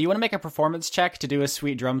 Zoe, do you want to make a performance check to do a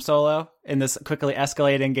sweet drum solo in this quickly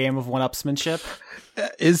escalating game of one-upsmanship?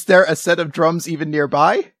 Is there a set of drums even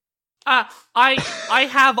nearby? I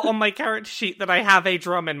have on my character sheet that I have a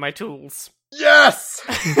drum in my tools. Yes!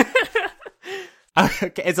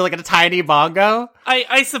 Okay, is it like a tiny bongo?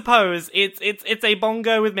 I suppose it's a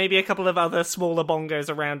bongo with maybe a couple of other smaller bongos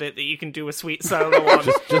around it that you can do a sweet solo on.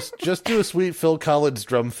 just do a sweet Phil Collins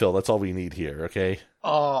drum fill. That's all we need here, okay?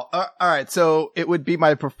 Oh, all right. So it would be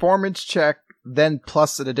my performance check, then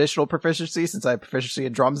plus an additional proficiency since I have proficiency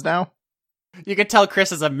in drums now. You could tell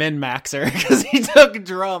Chris is a min-maxer because he took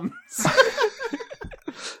drums.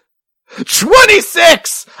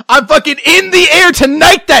 26! I'm fucking in the air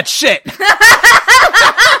tonight, that shit!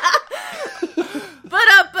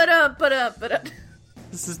 But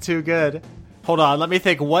This is too good. Hold on, let me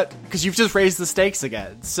think because you've just raised the stakes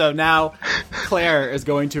again. So now Claire is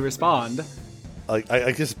going to respond.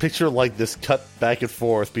 I just picture like this cut back and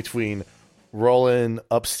forth between Roland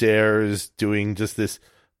upstairs doing just this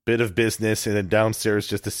bit of business, and then downstairs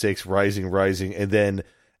just the stakes rising, and then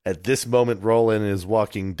at this moment Roland is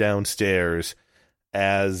walking downstairs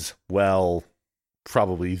as well.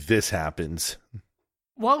 Probably this happens.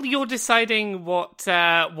 While you're deciding what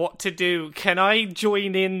to do, can I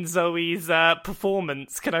join in Zoe's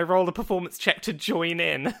performance? Can I roll a performance check to join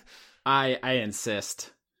in? I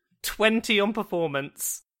insist. 20 on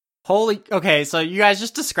performance. Okay, so you guys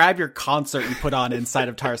just describe your concert you put on inside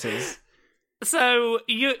of Tarsus. So,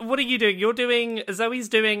 what are you doing? Zoe's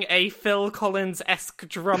doing a Phil Collins-esque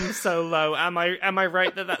drum solo. Am I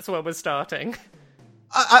right that that's where we're starting?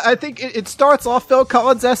 I think it starts off Phil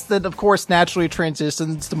Collins-esque, then of course naturally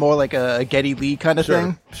transitions to more like a Geddy Lee kind of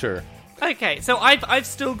thing. Sure. Okay, so I've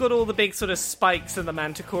still got all the big sort of spikes and the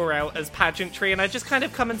manticore out as pageantry, and I just kind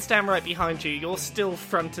of come and stand right behind you. You're still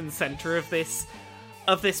front and center of this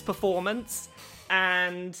performance,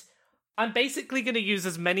 and I'm basically going to use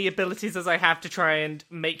as many abilities as I have to try and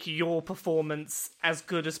make your performance as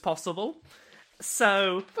good as possible.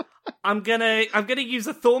 So I'm gonna use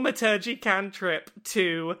a thaumaturgy cantrip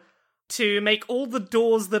to make all the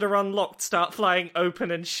doors that are unlocked start flying open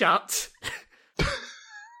and shut.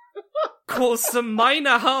 Cause some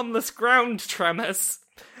minor harmless ground tremors,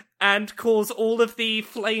 and cause all of the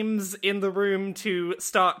flames in the room to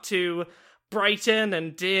start to brighten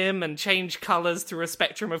and dim and change colours through a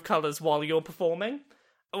spectrum of colours while you're performing.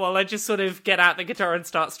 Well, I just sort of get out the guitar and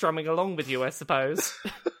start strumming along with you, I suppose.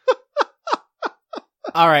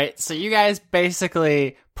 Alright, so you guys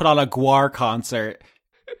basically put on a Gwar concert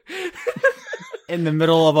in the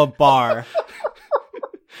middle of a bar.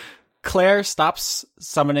 Claire stops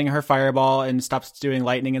summoning her fireball and stops doing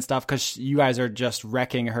lightning and stuff because you guys are just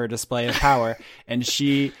wrecking her display of power. And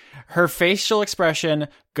her facial expression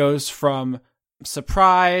goes from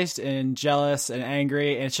surprised and jealous and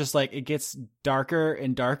angry. And it's just like, it gets darker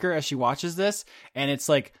and darker as she watches this. And it's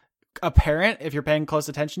like apparent, if you're paying close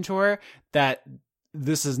attention to her, that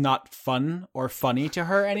this is not fun or funny to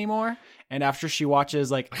her anymore. And after she watches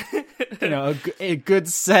like, a good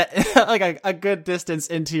set, like a good distance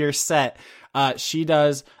into your set, she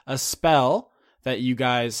does a spell that you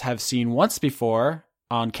guys have seen once before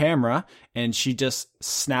on camera, and she just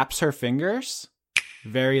snaps her fingers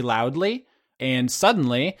very loudly, and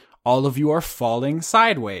suddenly all of you are falling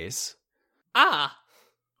sideways. Ah.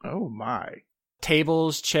 Oh my.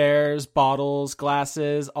 Tables, chairs, bottles,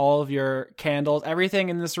 glasses, all of your candles, everything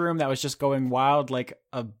in this room that was just going wild like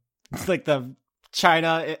the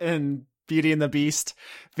China in Beauty and the Beast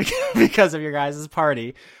because of your guys'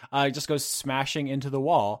 party, just goes smashing into the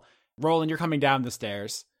wall. Roland, you're coming down the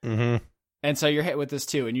stairs. Mm-hmm. And so you're hit with this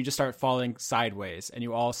too, and you just start falling sideways, and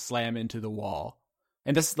you all slam into the wall.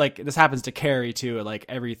 And this happens to Carrie too, like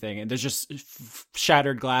everything. And there's just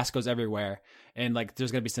shattered glass goes everywhere, and like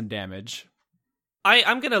there's gonna be some damage.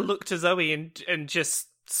 I'm gonna look to Zoe and just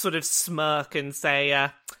sort of smirk and say,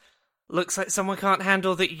 looks like someone can't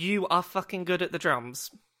handle that you are fucking good at the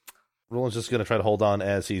drums. Roland's just gonna try to hold on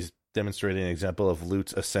as he's demonstrating an example of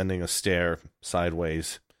Lutz ascending a stair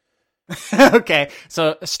sideways. Okay,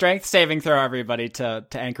 so strength saving throw, everybody, to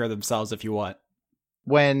anchor themselves if you want.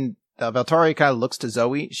 When Valtari kind of looks to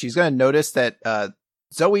Zoe, she's going to notice that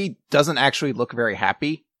Zoe doesn't actually look very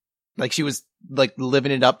happy. like she was like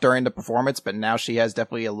living it up during the performance, but now she has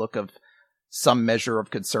definitely a look of some measure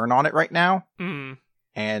of concern on it right now. Mm.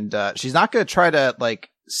 And she's not going to try to like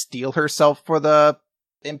steel herself for the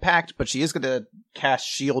impact, but she is going to cast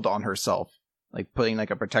shield on herself, like putting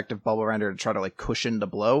like a protective bubble around her to try to like cushion the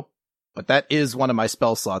blow. But that is one of my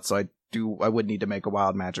spell slots, so I would need to make a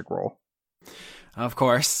wild magic roll. Of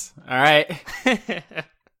course. All right.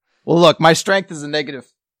 Well, look, my strength is a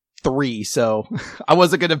 -3, so I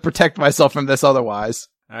wasn't going to protect myself from this otherwise.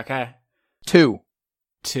 Okay. 2.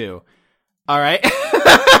 All right.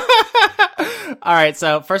 All right.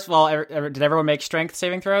 So first of all, did everyone make strength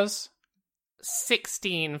saving throws?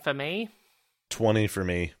 16 for me. 20 for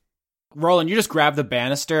me. Roland, you just grab the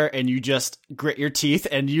banister and you just grit your teeth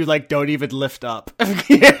and you like don't even lift up.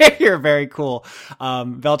 You're very cool.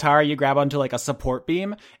 Veltari, you grab onto like a support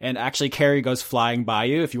beam and actually Carrie goes flying by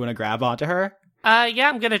you if you want to grab onto her. Yeah,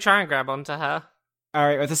 I'm gonna try and grab onto her. All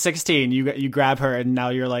right, with a 16, you grab her and now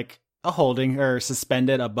you're like holding her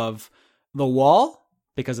suspended above the wall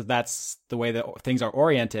because that's the way that things are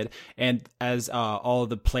oriented. And as all of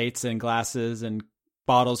the plates and glasses and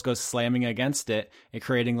bottles go slamming against it and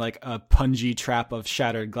creating like a pungy trap of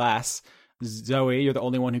shattered glass, Zoe, you're the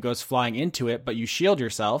only one who goes flying into it, but you shield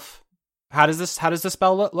yourself. How does the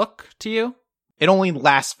spell look to you? It only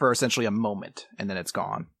lasts for essentially a moment, and then it's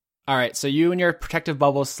gone. All right, so you and your protective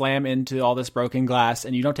bubble slam into all this broken glass,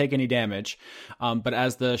 and you don't take any damage. But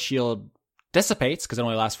as the shield dissipates, because it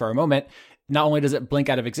only lasts for a moment, not only does it blink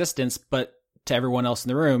out of existence, but to everyone else in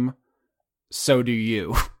the room, so do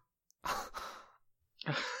you.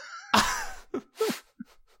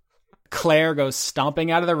 Claire goes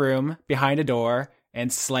stomping out of the room behind a door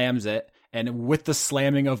and slams it. And with the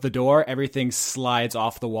slamming of the door, everything slides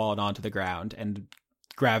off the wall and onto the ground. And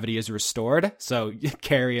gravity is restored. So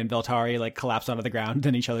Carrie and Veltari like collapse onto the ground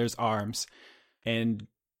in each other's arms. And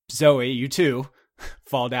Zoe, you too,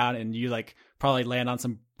 fall down and you like probably land on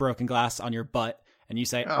some broken glass on your butt. And you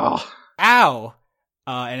say, Oh, ow!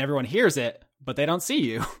 And everyone hears it, but they don't see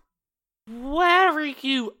you. Where are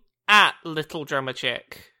you at, little drummer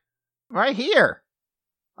chick? right here.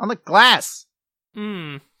 On the glass.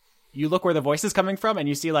 Hmm. You look where the voice is coming from and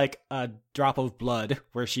you see like a drop of blood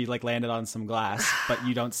where she like landed on some glass, but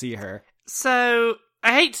you don't see her. So,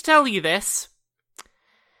 I hate to tell you this.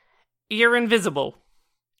 You're invisible.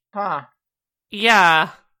 Huh. Yeah.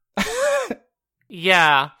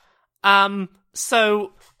 Yeah.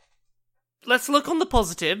 So, let's look on the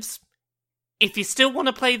positives. If you still want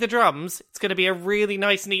to play the drums, it's going to be a really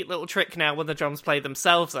nice, neat little trick now when the drums play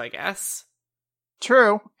themselves, I guess.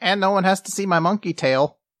 True. And no one has to see my monkey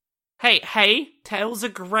tail. Hey, tails are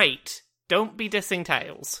great. Don't be dissing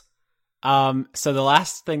tails. So the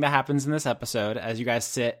last thing that happens in this episode, as you guys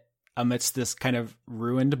sit amidst this kind of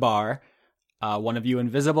ruined bar, one of you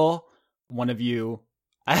invisible, one of you,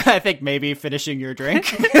 I think maybe finishing your drink.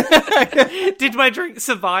 Did my drink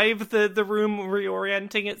survive the room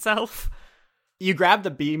reorienting itself? You grabbed the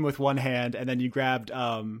beam with one hand, and then you grabbed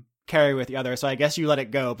Carrie with the other, so I guess you let it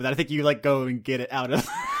go, but I think you like go and get it out of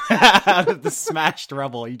out of the smashed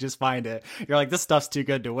rubble. You just find it. You're like, this stuff's too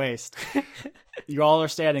good to waste. You all are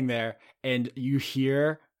standing there, and you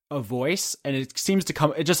hear a voice, and it seems to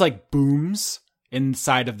come, it just like booms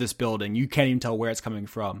inside of this building. You can't even tell where it's coming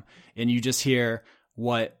from, and you just hear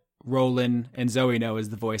what Roland and Zoe know is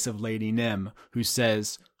the voice of Lady Nim, who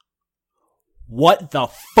says, "What the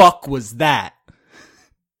fuck was that?"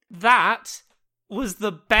 That was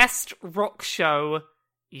the best rock show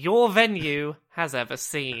your venue has ever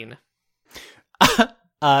seen.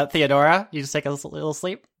 Theodora, you just take a little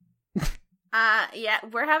sleep? Yeah,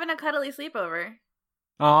 we're having a cuddly sleepover.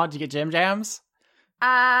 Oh, did you get Jim Jams?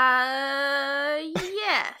 Yes.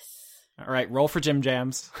 All right, roll for Jim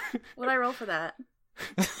Jams. What'd I roll for that?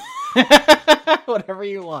 Whatever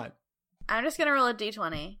you want. I'm just gonna roll a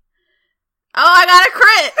d20. Oh, I got a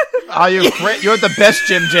crit! Oh, you're the best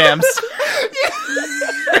Jim Jams.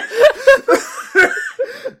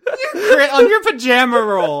 Crit on your pajama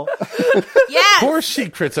roll. Yes! Of course she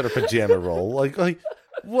crits at her pajama roll. Like,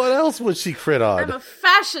 what else would she crit on? I'm a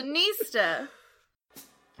fashionista.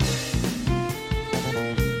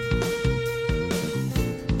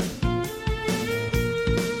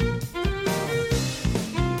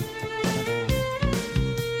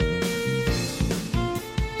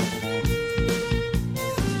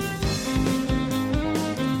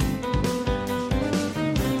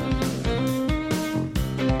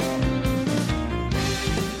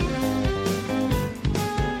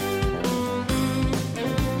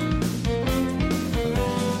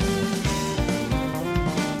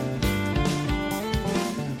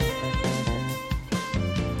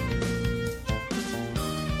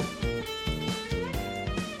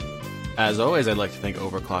 As always, I'd like to thank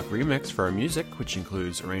Overclock Remix for our music, which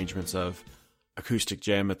includes arrangements of Acoustic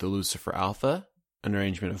Jam at the Lucifer Alpha, an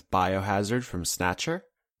arrangement of Biohazard from Snatcher,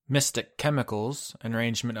 Mystic Chemicals, an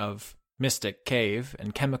arrangement of Mystic Cave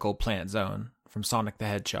and Chemical Plant Zone from Sonic the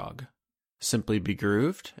Hedgehog, Simply Be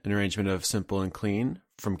Grooved, an arrangement of Simple and Clean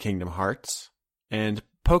from Kingdom Hearts, and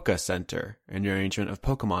Poka Center, an arrangement of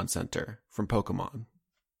Pokemon Center from Pokemon.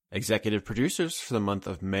 Executive producers for the month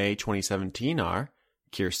of May 2017 are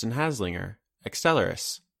Kirsten Haslinger,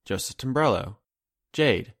 Extellaris, Joseph Timbrello,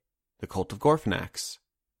 Jade, The Cult of Gorfanax,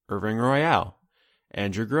 Irving Royale,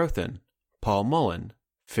 Andrew Grothin, Paul Mullen,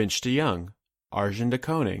 Finch DeYoung, Arjun de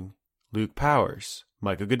Koning, Luke Powers,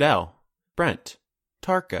 Michael Goodell, Brent,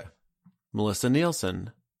 Tarka, Melissa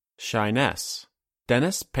Nielsen, Shyness,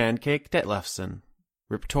 Dennis Pancake Detlefsen,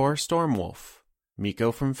 Riptor Stormwolf,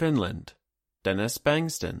 Miko from Finland, Dennis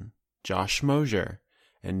Bangston, Josh Mosier,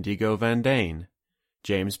 Indigo Van Dane,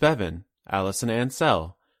 James Bevan, Allison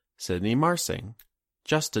Ansell, Sydney Marsing,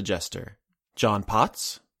 Justa Jester, John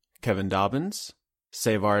Potts, Kevin Dobbins,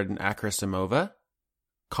 Savard Akrasimova,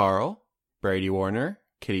 Carl, Brady Warner,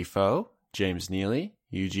 Kitty Foe, James Neely,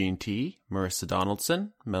 Eugene T., Marissa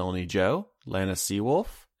Donaldson, Melanie Joe, Lana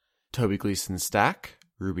Seawolf, Toby Gleason Stack,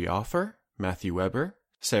 Ruby Offer, Matthew Weber,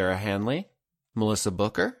 Sarah Hanley, Melissa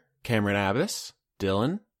Booker, Cameron Abbas,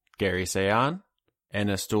 Dylan, Gary Sayon,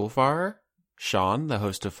 Anna Stuhlfarer, Sean, the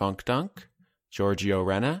host of Funk Dunk, Giorgio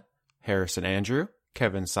Renna, Harrison Andrew,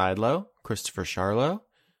 Kevin Seidlow, Christopher Charlo,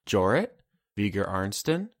 Jorit, Viger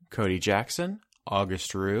Arnston, Cody Jackson,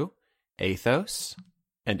 August Rue, Athos,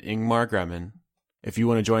 and Ingmar Gremmen. If you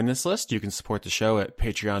want to join this list, you can support the show at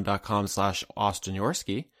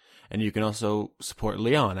patreon.com/AustinYorsky, and you can also support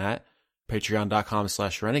Leon at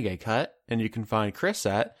patreon.com/RenegadeCut, and you can find Chris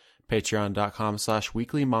at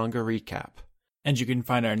patreon.com/weeklymanga-recap. And you can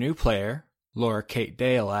find our new player, Laura Kate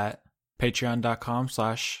Dale, at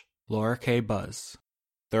patreon.com/LauraKBuzz.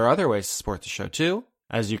 There are other ways to support the show too,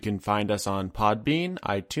 as you can find us on Podbean,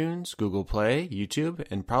 iTunes, Google Play, YouTube,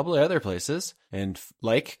 and probably other places, and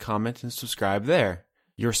like, comment, and subscribe there.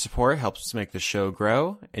 Your support helps make the show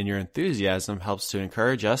grow, and your enthusiasm helps to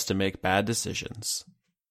encourage us to make bad decisions.